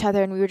looked at each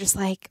other and we were just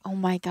like, oh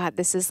my God,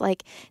 this is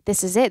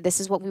it. This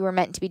is what we were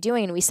meant to be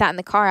doing. And we sat in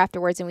the car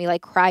afterwards and we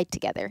like cried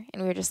together.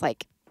 And we were just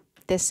like,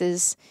 this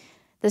is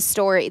the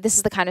story. This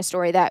is the kind of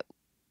story that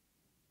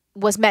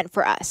was meant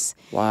for us.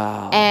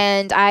 Wow.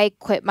 And I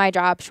quit my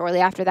job shortly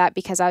after that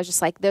because I was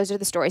just like, those are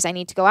the stories I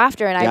need to go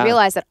after. And I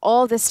realized that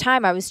all this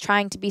time I was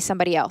trying to be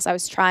somebody else. I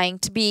was trying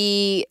to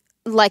be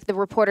like the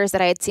reporters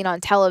that I had seen on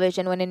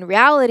television, when in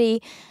reality,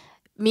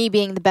 me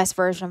being the best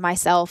version of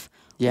myself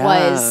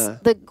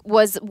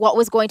was what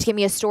was going to give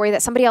me a story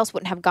that somebody else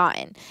wouldn't have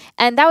gotten.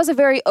 And that was a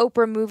very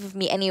Oprah move of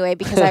me anyway,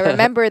 because I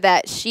remember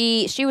that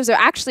she was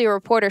actually a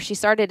reporter. She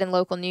started in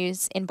local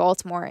news in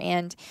Baltimore,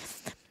 and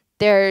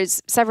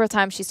there's several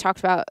times she's talked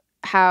about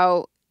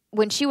how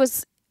when she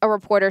was a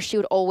reporter, she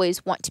would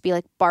always want to be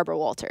like Barbara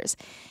Walters.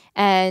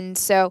 And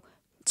so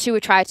she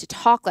would try to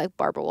talk like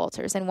Barbara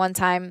Walters. And one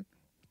time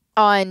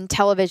on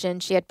television,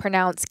 she had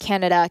pronounced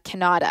Canada,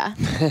 Canada,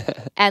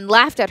 and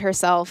laughed at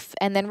herself,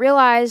 and then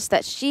realized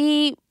that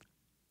she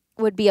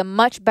would be a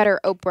much better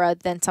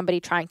Oprah than somebody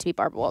trying to be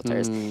Barbara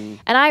Walters. And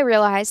I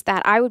realized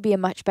that I would be a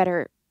much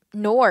better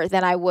Noor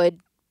than I would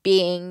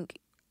being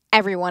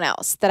everyone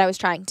else that I was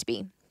trying to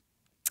be.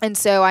 And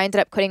so I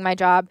ended up quitting my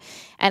job,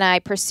 and I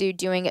pursued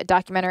doing a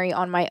documentary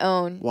on my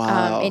own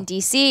in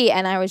DC.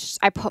 And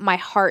I put my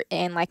heart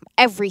and like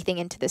everything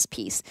into this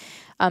piece.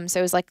 So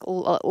it was like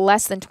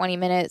less than 20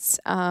 minutes.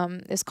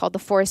 It's called The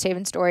Forest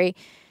Haven Story,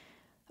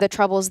 the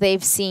troubles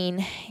they've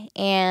seen.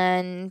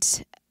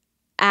 And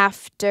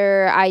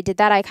after I did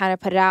that, I kind of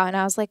put it out, and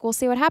I was like, we'll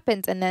see what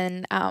happens. And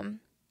then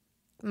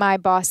my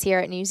boss here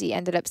at Newsy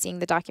ended up seeing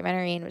the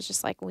documentary and was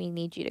just like, we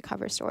need you to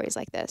cover stories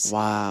like this.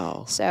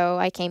 Wow. So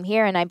I came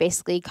here and I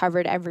basically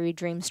covered every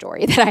dream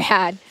story that I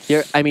had.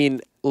 I mean,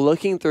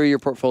 looking through your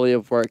portfolio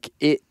of work,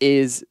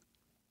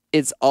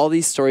 it's all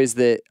these stories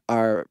that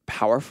are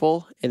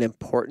powerful and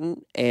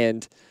important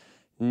and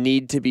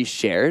need to be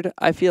shared,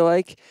 I feel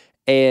like.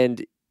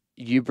 And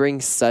you bring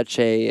such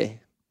a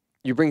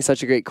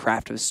great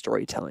craft of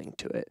storytelling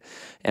to it.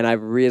 And I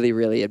really,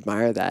 really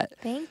admire that.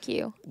 Thank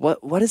you.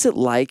 What is it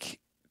like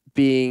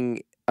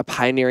being a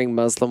pioneering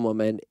Muslim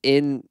woman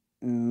in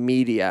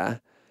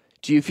media?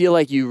 Do you feel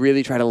like you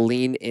really try to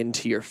lean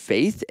into your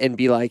faith and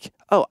be like,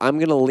 oh, I'm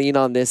going to lean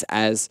on this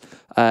as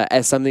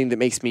something that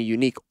makes me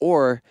unique?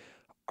 Or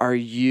are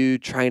you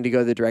trying to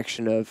go the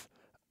direction of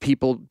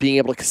people being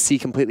able to see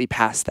completely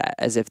past that,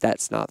 as if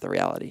that's not the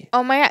reality?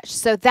 Oh my gosh.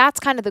 So that's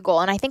kind of the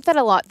goal. And I think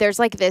that there's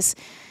like this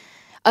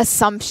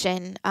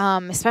assumption,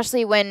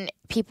 especially when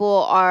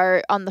people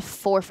are on the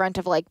forefront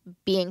of like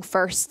being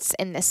firsts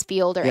in this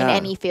field or in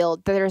any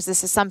field, there's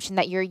this assumption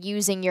that you're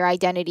using your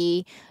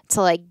identity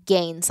to like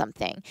gain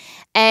something.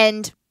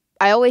 And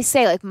I always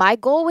say, like, my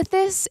goal with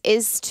this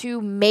is to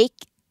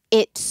make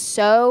it's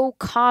so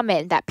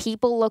common that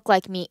people who look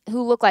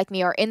like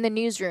me are in the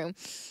newsroom,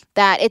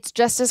 that it's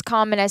just as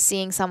common as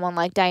seeing someone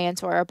like Diane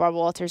Sawyer or Barbara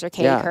Walters or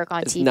Katie Kirk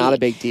on TV. It's not a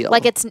big deal.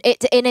 Like and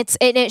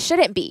it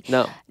shouldn't be.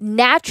 No.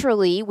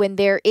 Naturally, when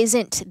there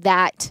isn't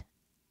that,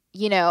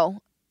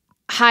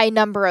 high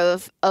number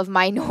of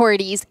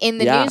minorities in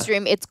the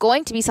newsroom, it's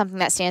going to be something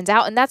that stands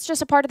out, and that's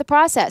just a part of the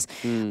process.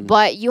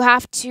 But you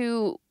have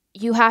to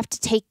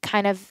take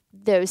kind of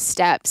those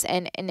steps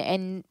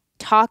and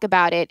talk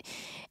about it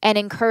and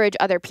encourage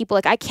other people.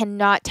 Like, I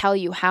cannot tell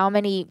you how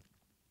many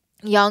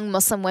young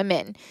Muslim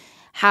women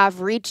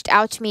have reached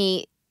out to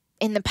me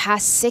in the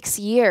past 6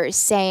 years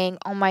saying,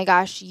 oh my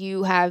gosh,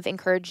 you have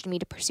encouraged me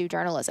to pursue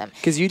journalism.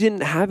 Because you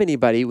didn't have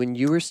anybody when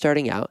you were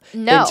starting out.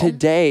 No. And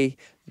today,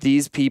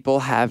 these people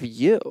have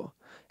you.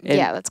 And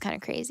yeah, that's kind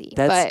of crazy.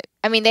 But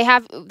I mean, they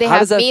have me,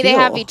 they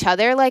have each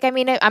other. Like, I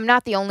mean, I'm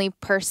not the only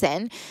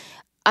person.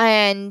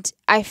 And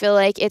I feel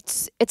like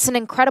it's an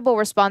incredible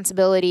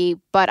responsibility,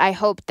 but I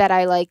hope that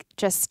I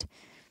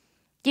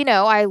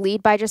I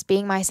lead by just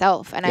being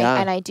myself, and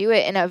I do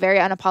it in a very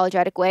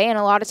unapologetic way. And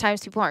a lot of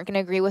times people aren't going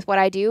to agree with what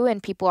I do,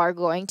 and people are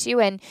going to.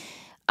 And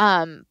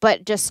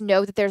but just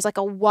know that there's like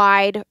a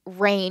wide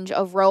range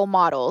of role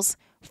models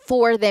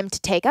for them to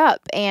take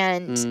up.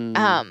 And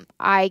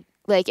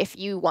if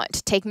you want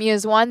to take me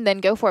as one, then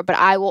go for it. But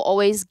I will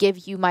always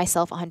give you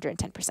myself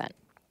 110%.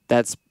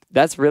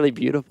 That's really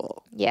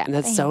beautiful. Yeah, and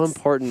that's thanks. so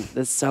important.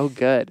 That's so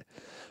good.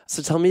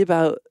 So tell me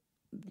about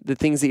the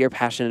things that you're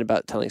passionate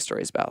about telling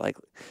stories about. Like,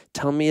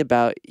 tell me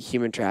about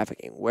human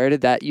trafficking. Where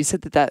did you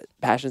said that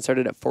passion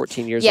started at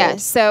 14 years old. Yeah,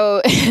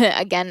 so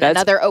again, that's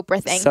another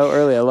Oprah thing. So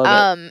early, I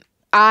love it.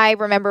 I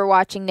remember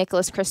watching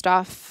Nicholas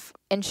Kristof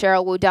and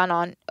Sheryl Wu Dunn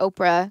on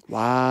Oprah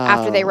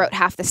after they wrote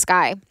Half the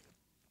Sky,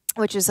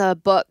 which is a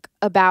book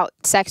about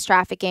sex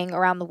trafficking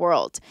around the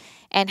world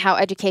and how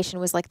education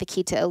was like the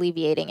key to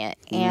alleviating it.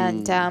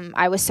 And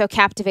I was so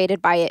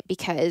captivated by it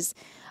because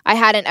I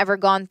hadn't ever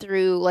gone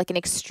through like an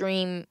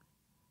extreme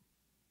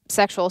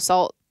sexual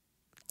assault,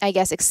 I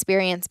guess,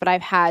 experience, but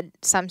I've had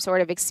some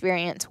sort of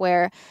experience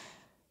where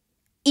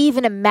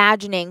even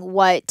imagining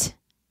what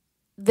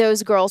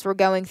those girls were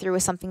going through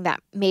was something that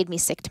made me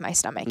sick to my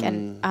stomach,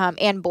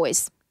 and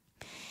boys.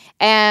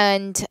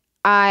 And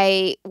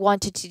I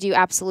wanted to do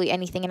absolutely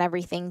anything and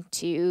everything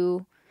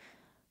to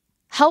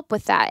help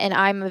with that. And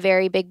I'm a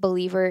very big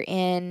believer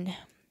in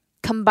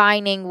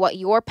combining what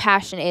your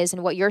passion is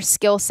and what your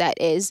skill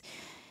set is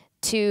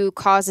to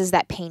causes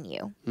that pain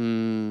you.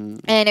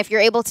 And if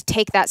you're able to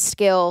take that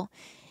skill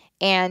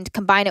and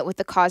combine it with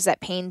the cause that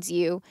pains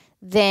you,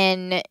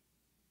 then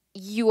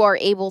you are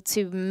able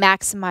to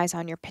maximize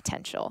on your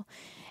potential.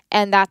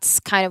 And that's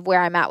kind of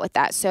where I'm at with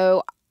that.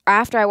 So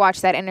after I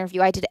watched that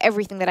interview, I did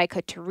everything that I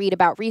could to read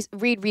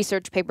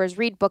research papers,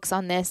 read books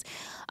on this.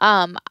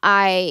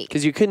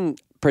 Because you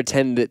couldn't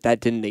pretend that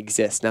didn't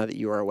exist now that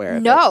you are aware of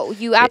it. No,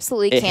 you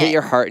absolutely can't. It hit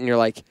your heart and you're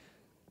like,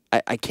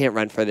 I can't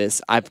run for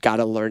this. I've got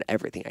to learn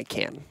everything I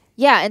can.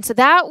 Yeah, and so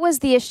that was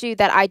the issue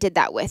that I did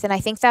that with. And I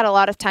think that a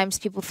lot of times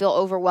people feel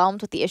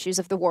overwhelmed with the issues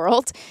of the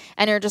world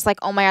and are just like,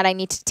 oh my God, I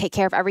need to take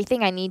care of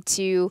everything. I need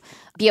to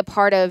be a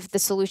part of the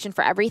solution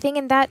for everything.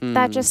 And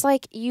that just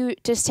like, you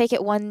just take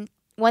it one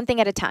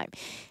thing at a time.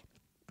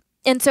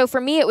 And so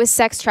for me, it was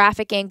sex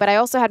trafficking, but I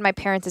also had my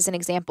parents as an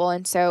example.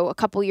 And so a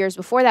couple years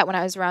before that, when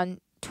I was around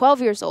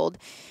 12 years old,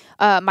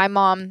 my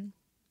mom,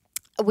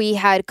 we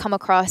had come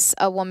across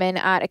a woman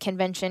at a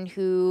convention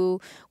who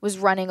was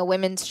running a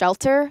women's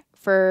shelter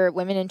for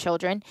women and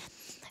children.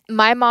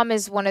 My mom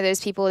is one of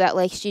those people that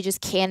like, she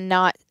just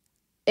cannot,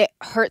 it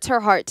hurts her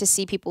heart to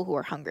see people who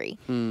are hungry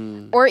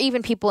or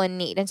even people in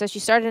need. And so she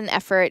started an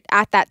effort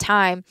at that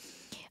time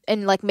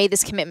and like made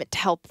this commitment to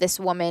help this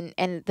woman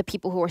and the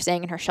people who were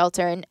staying in her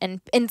shelter.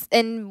 And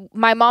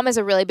my mom is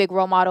a really big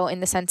role model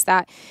in the sense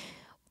that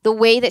the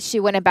way that she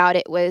went about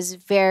it was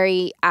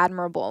very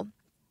admirable.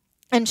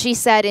 And she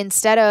said,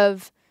 instead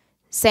of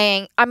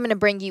saying, I'm going to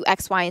bring you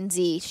X, Y, and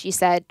Z, she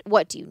said,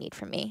 what do you need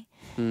from me?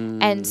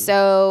 And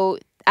so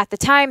at the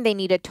time they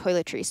needed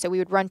toiletries. So we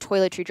would run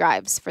toiletry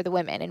drives for the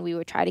women and we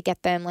would try to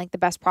get them like the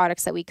best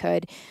products that we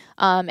could.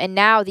 And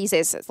now these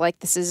days, like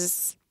this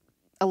is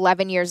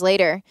 11 years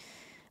later,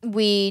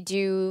 we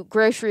do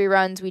grocery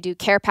runs, we do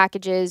care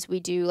packages, we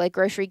do like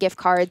grocery gift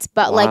cards,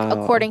 but like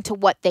according to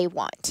what they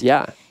want.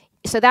 Yeah.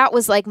 So that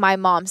was like my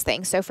mom's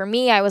thing. So for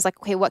me, I was like,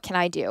 okay, what can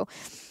I do?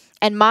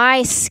 And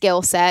my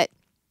skill set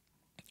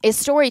is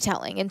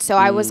storytelling. And so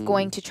I was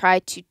going to try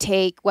to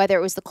take, whether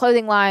it was the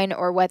clothing line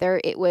or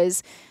whether it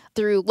was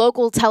through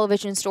local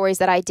television stories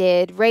that I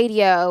did,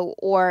 radio,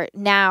 or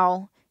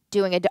now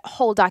doing a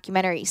whole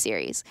documentary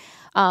series.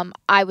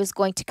 I was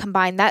going to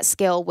combine that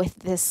skill with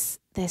this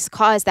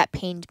cause that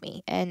pained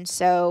me. And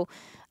so,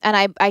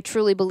 and I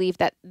truly believe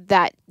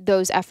that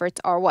those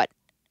efforts are what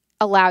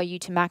allow you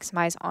to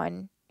maximize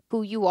on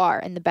who you are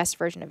and the best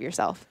version of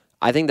yourself.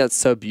 I think that's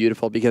so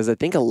beautiful because I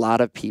think a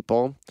lot of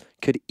people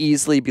could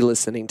easily be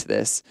listening to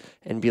this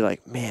and be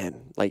like, man,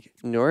 like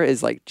Noor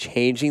is like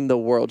changing the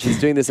world. She's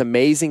doing this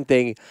amazing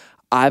thing.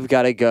 I've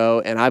got to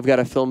go and I've got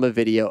to film a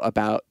video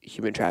about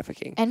human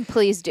trafficking. And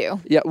please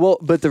do. Yeah, well,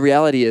 but the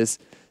reality is,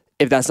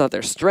 if that's not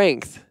their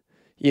strength,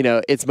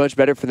 it's much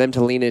better for them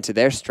to lean into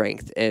their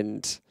strength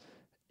and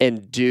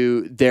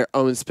do their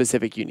own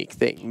specific unique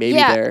thing. Maybe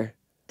they're...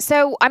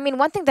 So, I mean,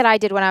 one thing that I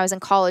did when I was in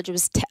college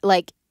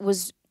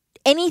was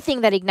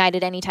anything that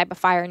ignited any type of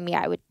fire in me,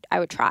 I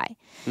would try.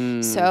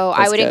 So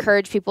I would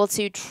encourage people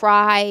to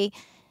try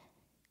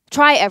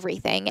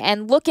everything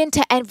and look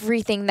into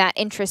everything that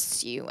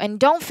interests you. And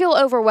don't feel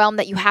overwhelmed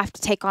that you have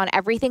to take on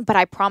everything, but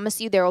I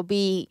promise you there will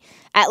be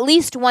at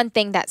least one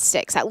thing that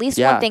sticks, at least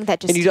one thing that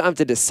just... And you don't have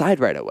to decide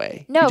right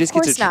away. No, you just of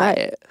course get to not. try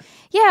it.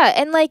 Yeah,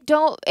 and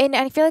and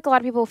I feel like a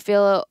lot of people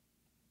feel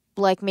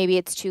like maybe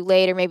it's too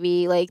late, or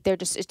maybe like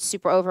it's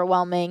super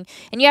overwhelming.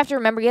 And you have to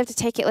remember, you have to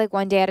take it like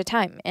one day at a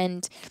time,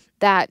 and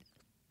that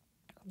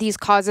these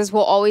causes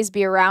will always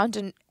be around,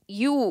 and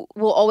you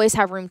will always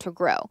have room to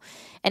grow.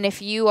 And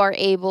if you are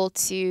able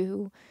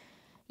to,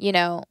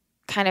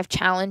 kind of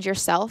challenge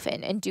yourself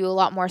and do a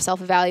lot more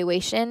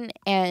self-evaluation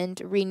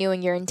and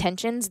renewing your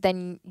intentions,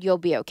 then you'll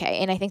be okay.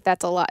 And I think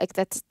that's a lot. Like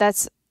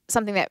that's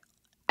something that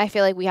I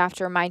feel like we have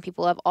to remind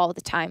people of all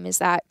the time, is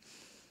that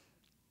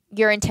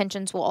your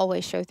intentions will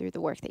always show through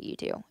the work that you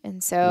do.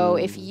 And so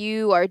if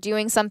you are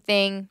doing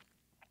something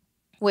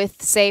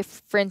with, say,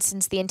 for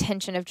instance, the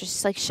intention of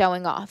just like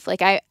showing off,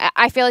 like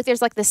I feel like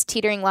there's like this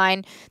teetering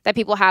line that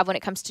people have when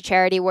it comes to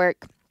charity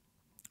work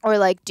or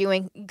like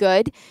doing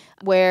good,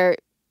 where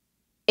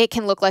it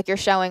can look like you're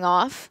showing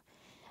off.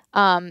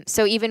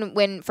 So even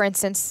when, for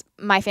instance,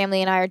 my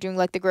family and I are doing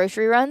like the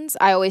grocery runs,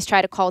 I always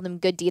try to call them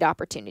good deed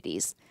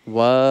opportunities.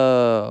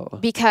 Whoa.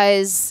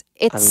 Because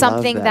it's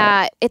something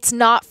that it's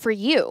not for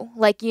you.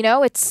 Like,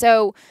 it's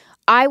so...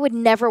 I would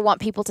never want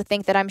people to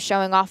think that I'm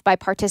showing off by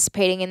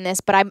participating in this,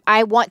 but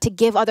I want to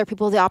give other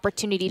people the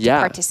opportunity to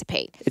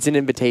participate. It's an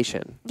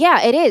invitation.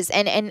 Yeah, it is.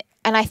 And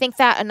I think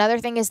that another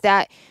thing is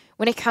that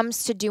when it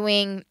comes to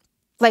doing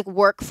like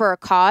work for a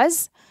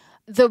cause,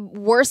 the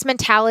worst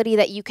mentality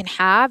that you can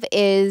have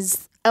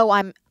is, oh,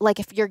 I'm like,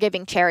 if you're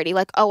giving charity,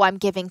 like, oh, I'm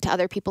giving to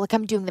other people, like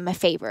I'm doing them a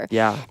favor.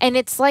 Yeah. And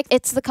it's like,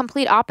 it's the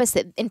complete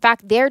opposite. In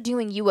fact, they're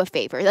doing you a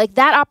favor. Like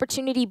that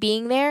opportunity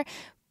being there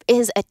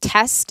is a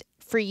test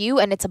for you,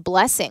 and it's a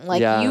blessing.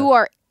 Like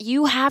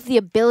you have the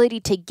ability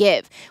to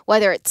give,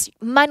 whether it's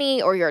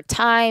money or your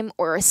time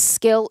or a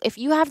skill. If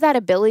you have that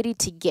ability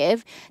to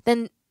give,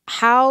 then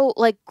how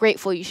like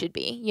grateful you should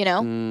be,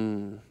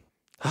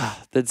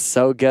 That's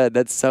so good.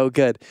 That's so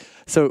good.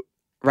 So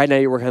right now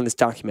you're working on this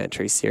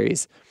documentary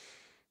series.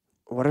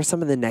 What are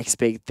some of the next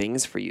big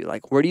things for you?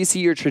 Like, where do you see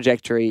your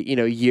trajectory,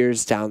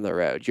 years down the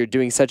road? You're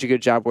doing such a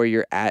good job where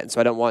you're at. And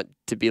so I don't want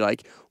to be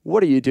like,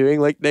 what are you doing?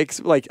 Like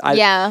next, like, I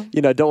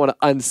don't want to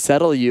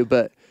unsettle you,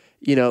 but,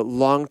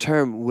 long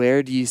term,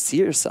 where do you see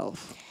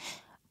yourself?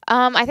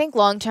 I think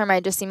long term, I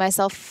just see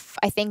myself,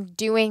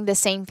 doing the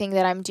same thing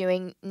that I'm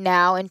doing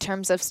now in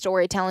terms of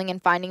storytelling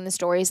and finding the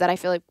stories that I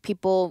feel like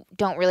people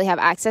don't really have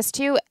access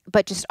to,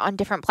 but just on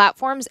different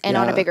platforms and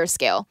on a bigger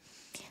scale.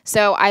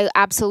 So I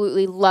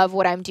absolutely love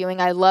what I'm doing.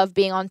 I love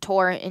being on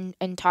tour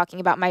and talking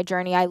about my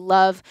journey. I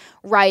love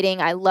writing.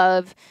 I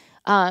love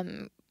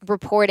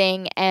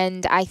reporting.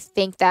 And I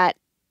think that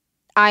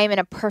I am in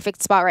a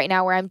perfect spot right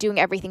now where I'm doing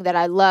everything that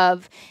I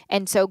love.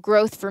 And so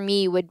growth for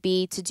me would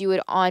be to do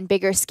it on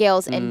bigger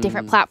scales and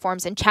different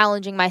platforms, and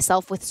challenging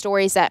myself with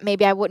stories that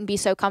maybe I wouldn't be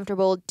so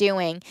comfortable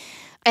doing,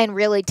 and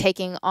really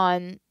taking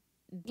on,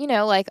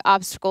 like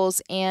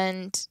obstacles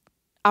and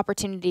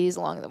opportunities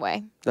along the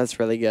way. That's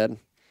really good.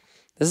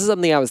 This is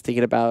something I was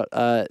thinking about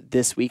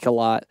this week a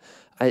lot.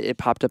 It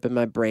popped up in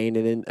my brain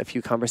and in a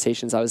few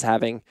conversations I was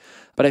having.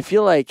 But I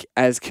feel like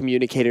as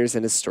communicators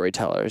and as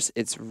storytellers,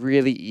 it's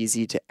really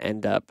easy to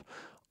end up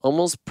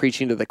almost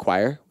preaching to the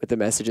choir with the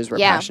messages we're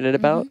passionate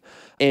about.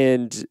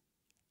 And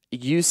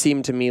you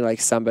seem to me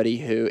like somebody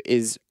who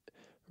is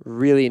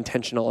really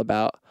intentional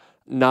about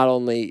not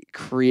only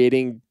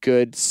creating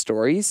good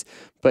stories,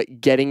 but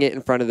getting it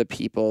in front of the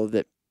people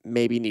that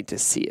maybe need to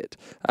see it.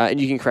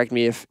 And you can correct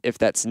me if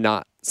that's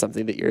not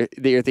something that you're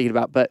thinking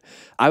about, but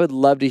I would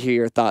love to hear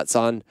your thoughts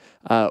on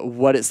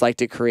what it's like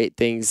to create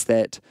things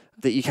that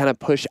you kind of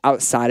push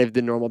outside of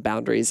the normal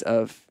boundaries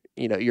of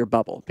your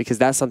bubble, because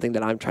that's something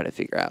that I'm trying to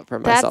figure out for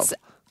myself.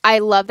 I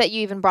love that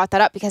you even brought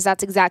that up, because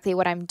that's exactly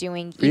what I'm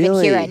doing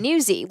even here at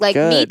Newsy. Like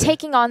me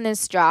taking on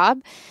this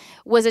job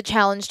was a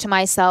challenge to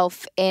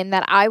myself, in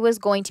that I was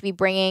going to be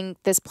bringing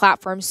this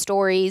platform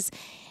stories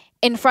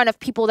in front of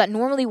people that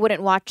normally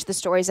wouldn't watch the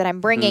stories that I'm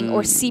bringing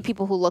or see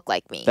people who look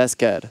like me. That's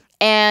good.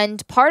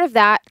 And part of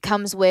that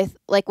comes with,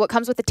 like, what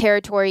comes with the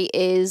territory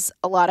is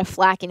a lot of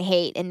flack and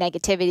hate and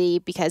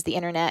negativity, because the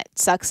internet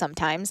sucks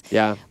sometimes.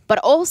 Yeah. But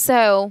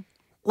also,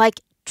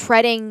 like,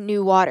 treading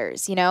new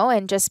waters,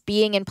 and just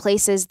being in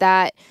places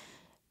that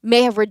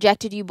may have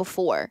rejected you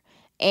before,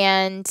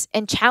 and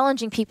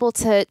challenging people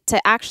to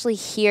actually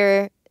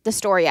hear the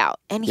story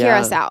out and hear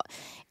us out.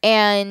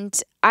 And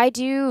I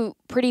do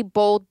pretty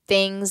bold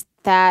things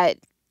that,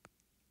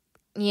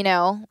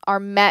 are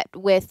met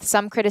with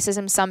some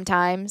criticism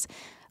sometimes,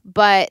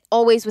 but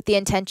always with the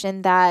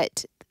intention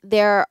that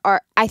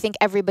I think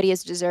everybody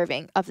is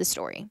deserving of the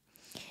story,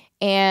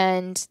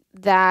 and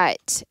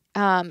that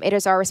it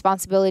is our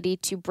responsibility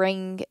to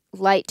bring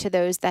light to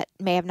those that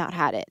may have not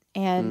had it.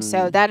 And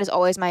so that is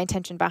always my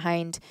intention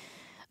behind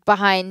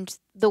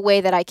the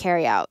way that I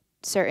carry out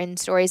certain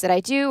stories that I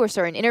do, or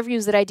certain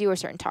interviews that I do, or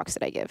certain talks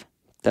that I give.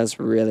 That's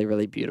really,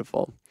 really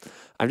beautiful.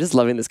 I'm just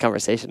loving this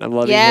conversation. I'm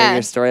loving hearing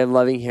your story. I'm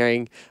loving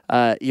hearing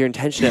your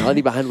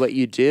intentionality behind what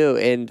you do.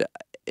 And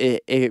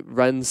it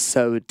runs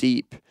so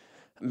deep.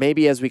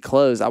 Maybe as we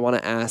close, I want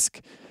to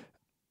ask,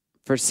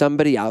 for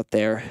somebody out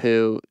there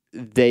who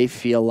they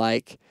feel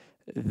like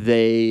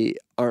they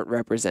aren't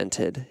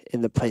represented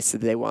in the place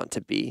that they want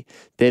to be,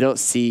 they don't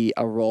see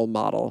a role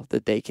model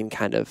that they can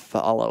kind of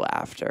follow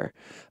after.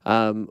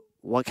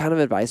 What kind of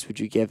advice would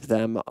you give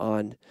them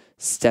on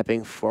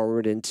stepping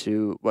forward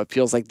into what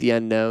feels like the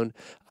unknown?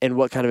 And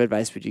what kind of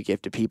advice would you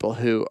give to people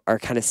who are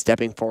kind of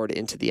stepping forward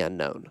into the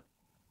unknown?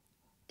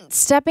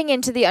 Stepping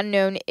into the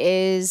unknown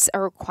is a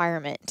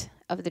requirement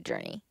of the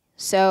journey.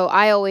 So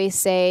I always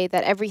say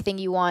that everything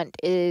you want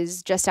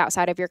is just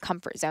outside of your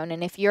comfort zone.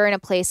 And if you're in a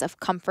place of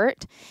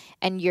comfort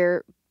and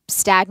you're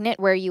stagnant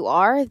where you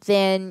are,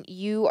 then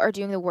you are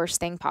doing the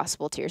worst thing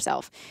possible to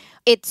yourself.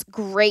 It's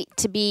great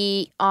to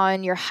be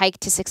on your hike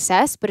to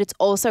success, but it's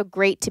also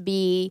great to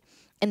be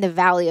in the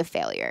valley of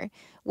failure,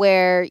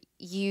 where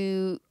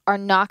you are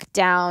knocked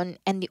down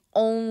and the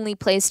only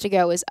place to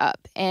go is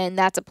up. And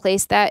that's a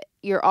place that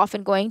you're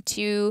often going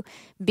to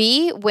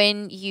be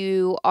when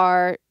you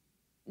are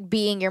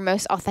being your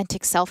most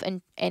authentic self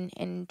and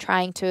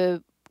trying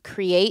to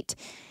create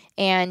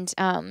and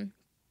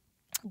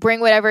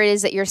bring whatever it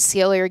is that your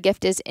skill or your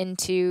gift is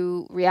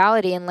into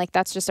reality. And like,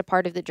 that's just a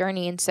part of the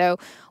journey. And so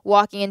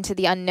walking into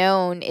the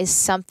unknown is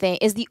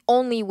the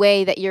only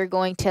way that you're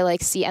going to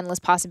like see endless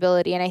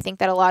possibility. And I think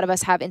that a lot of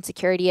us have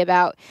insecurity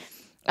about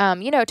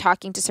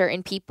talking to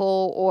certain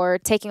people or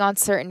taking on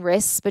certain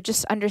risks, but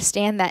just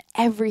understand that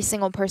every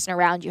single person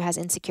around you has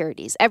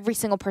insecurities. Every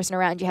single person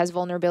around you has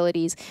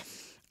vulnerabilities.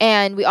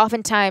 And we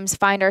oftentimes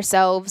find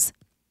ourselves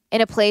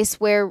in a place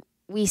where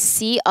we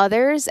see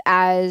others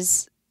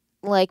as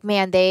like,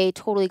 man, they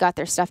totally got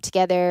their stuff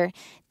together.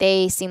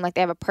 They seem like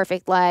they have a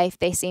perfect life.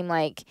 They seem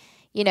like,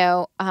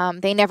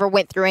 they never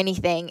went through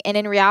anything. And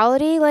in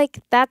reality, like,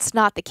 that's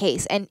not the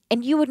case. And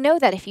you would know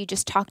that if you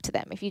just talked to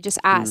them, if you just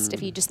asked,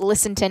 if you just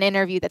listened to an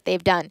interview that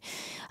they've done.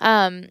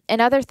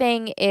 Another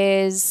thing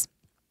is,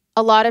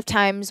 a lot of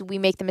times we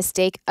make the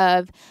mistake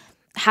of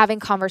having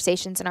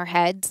conversations in our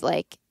heads,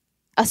 like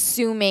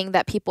assuming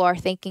that people are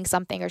thinking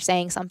something or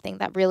saying something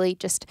that really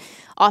just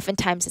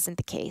oftentimes isn't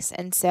the case.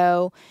 And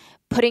so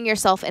putting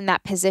yourself in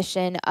that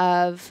position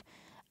of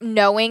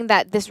knowing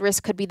that this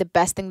risk could be the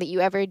best thing that you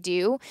ever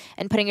do,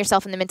 and putting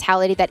yourself in the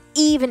mentality that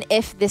even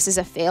if this is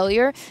a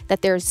failure,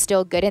 that there's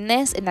still good in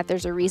this, and that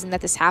there's a reason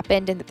that this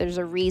happened, and that there's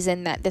a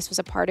reason that this was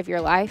a part of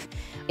your life,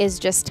 is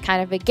just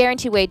kind of a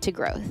guaranteed way to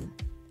growth,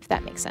 if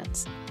that makes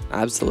sense.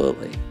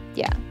 Absolutely.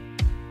 Yeah.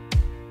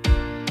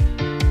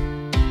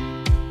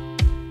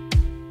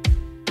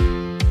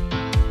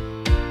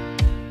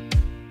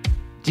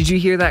 Did you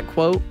hear that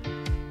quote?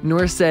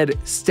 Noor said,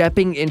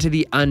 stepping into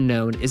the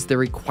unknown is the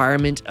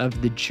requirement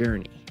of the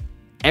journey.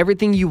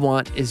 Everything you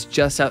want is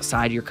just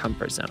outside your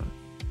comfort zone.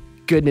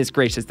 Goodness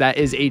gracious, that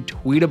is a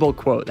tweetable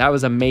quote. That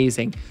was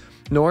amazing.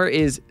 Noor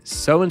is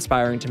so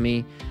inspiring to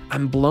me.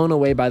 I'm blown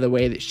away by the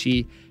way that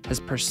she has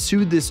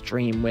pursued this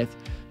dream with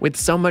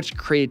so much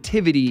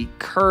creativity,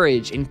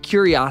 courage, and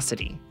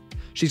curiosity.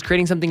 She's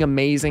creating something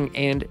amazing,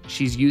 and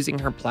she's using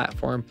her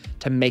platform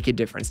to make a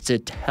difference, to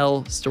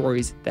tell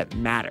stories that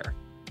matter.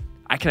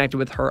 I connected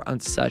with her on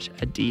such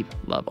a deep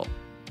level.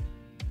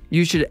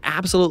 You should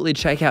absolutely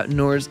check out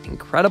Noor's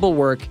incredible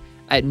work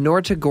at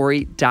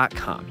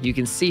noortagouri.com. You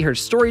can see her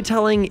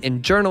storytelling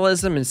and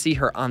journalism and see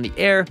her on the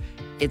air.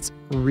 It's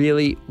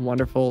really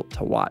wonderful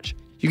to watch.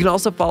 You can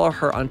also follow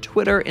her on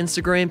Twitter,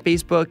 Instagram,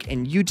 Facebook,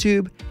 and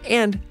YouTube.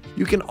 And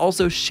you can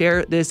also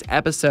share this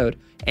episode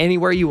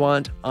anywhere you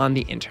want on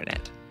the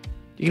internet.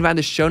 You can find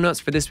the show notes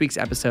for this week's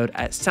episode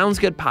at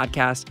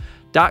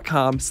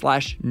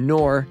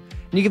soundsgoodpodcast.com/Noor.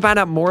 And you can find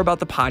out more about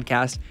the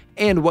podcast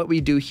and what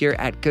we do here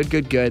at Good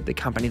Good Good, the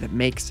company that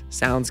makes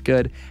sounds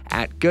good,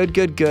 at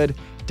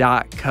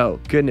goodgoodgood.co.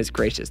 Goodness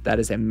gracious, that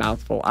is a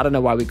mouthful. I don't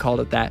know why we called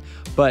it that,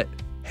 but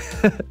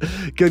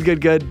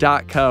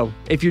goodgoodgood.co.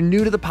 If you're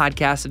new to the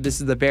podcast, if this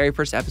is the very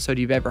first episode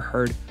you've ever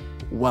heard,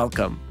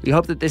 welcome. We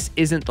hope that this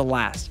isn't the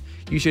last.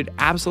 You should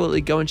absolutely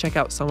go and check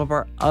out some of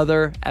our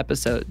other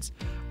episodes.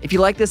 If you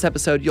like this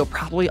episode, you'll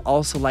probably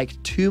also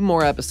like 2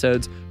 more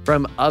episodes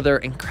from other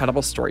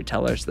incredible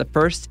storytellers. The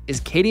first is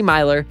Katie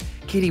Myler.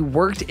 Katie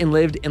worked and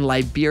lived in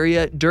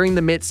Liberia during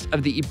the midst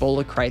of the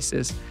Ebola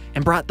crisis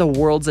and brought the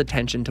world's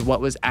attention to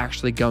what was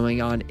actually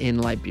going on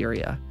in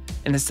Liberia.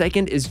 And the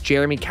second is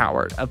Jeremy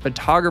Cowart, a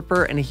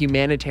photographer and a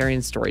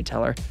humanitarian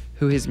storyteller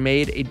who has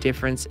made a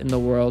difference in the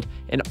world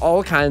in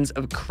all kinds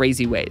of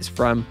crazy ways,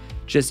 from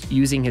just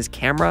using his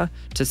camera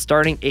to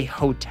starting a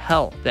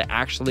hotel that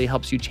actually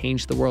helps you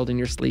change the world in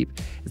your sleep.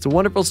 It's a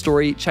wonderful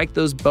story. Check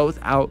those both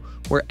out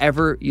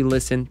wherever you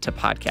listen to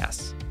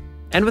podcasts.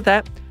 And with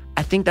that,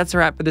 I think that's a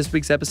wrap for this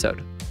week's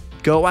episode.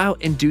 Go out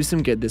and do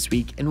some good this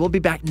week, and we'll be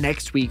back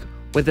next week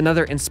with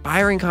another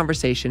inspiring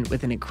conversation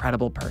with an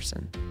incredible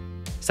person.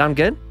 Sound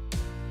good?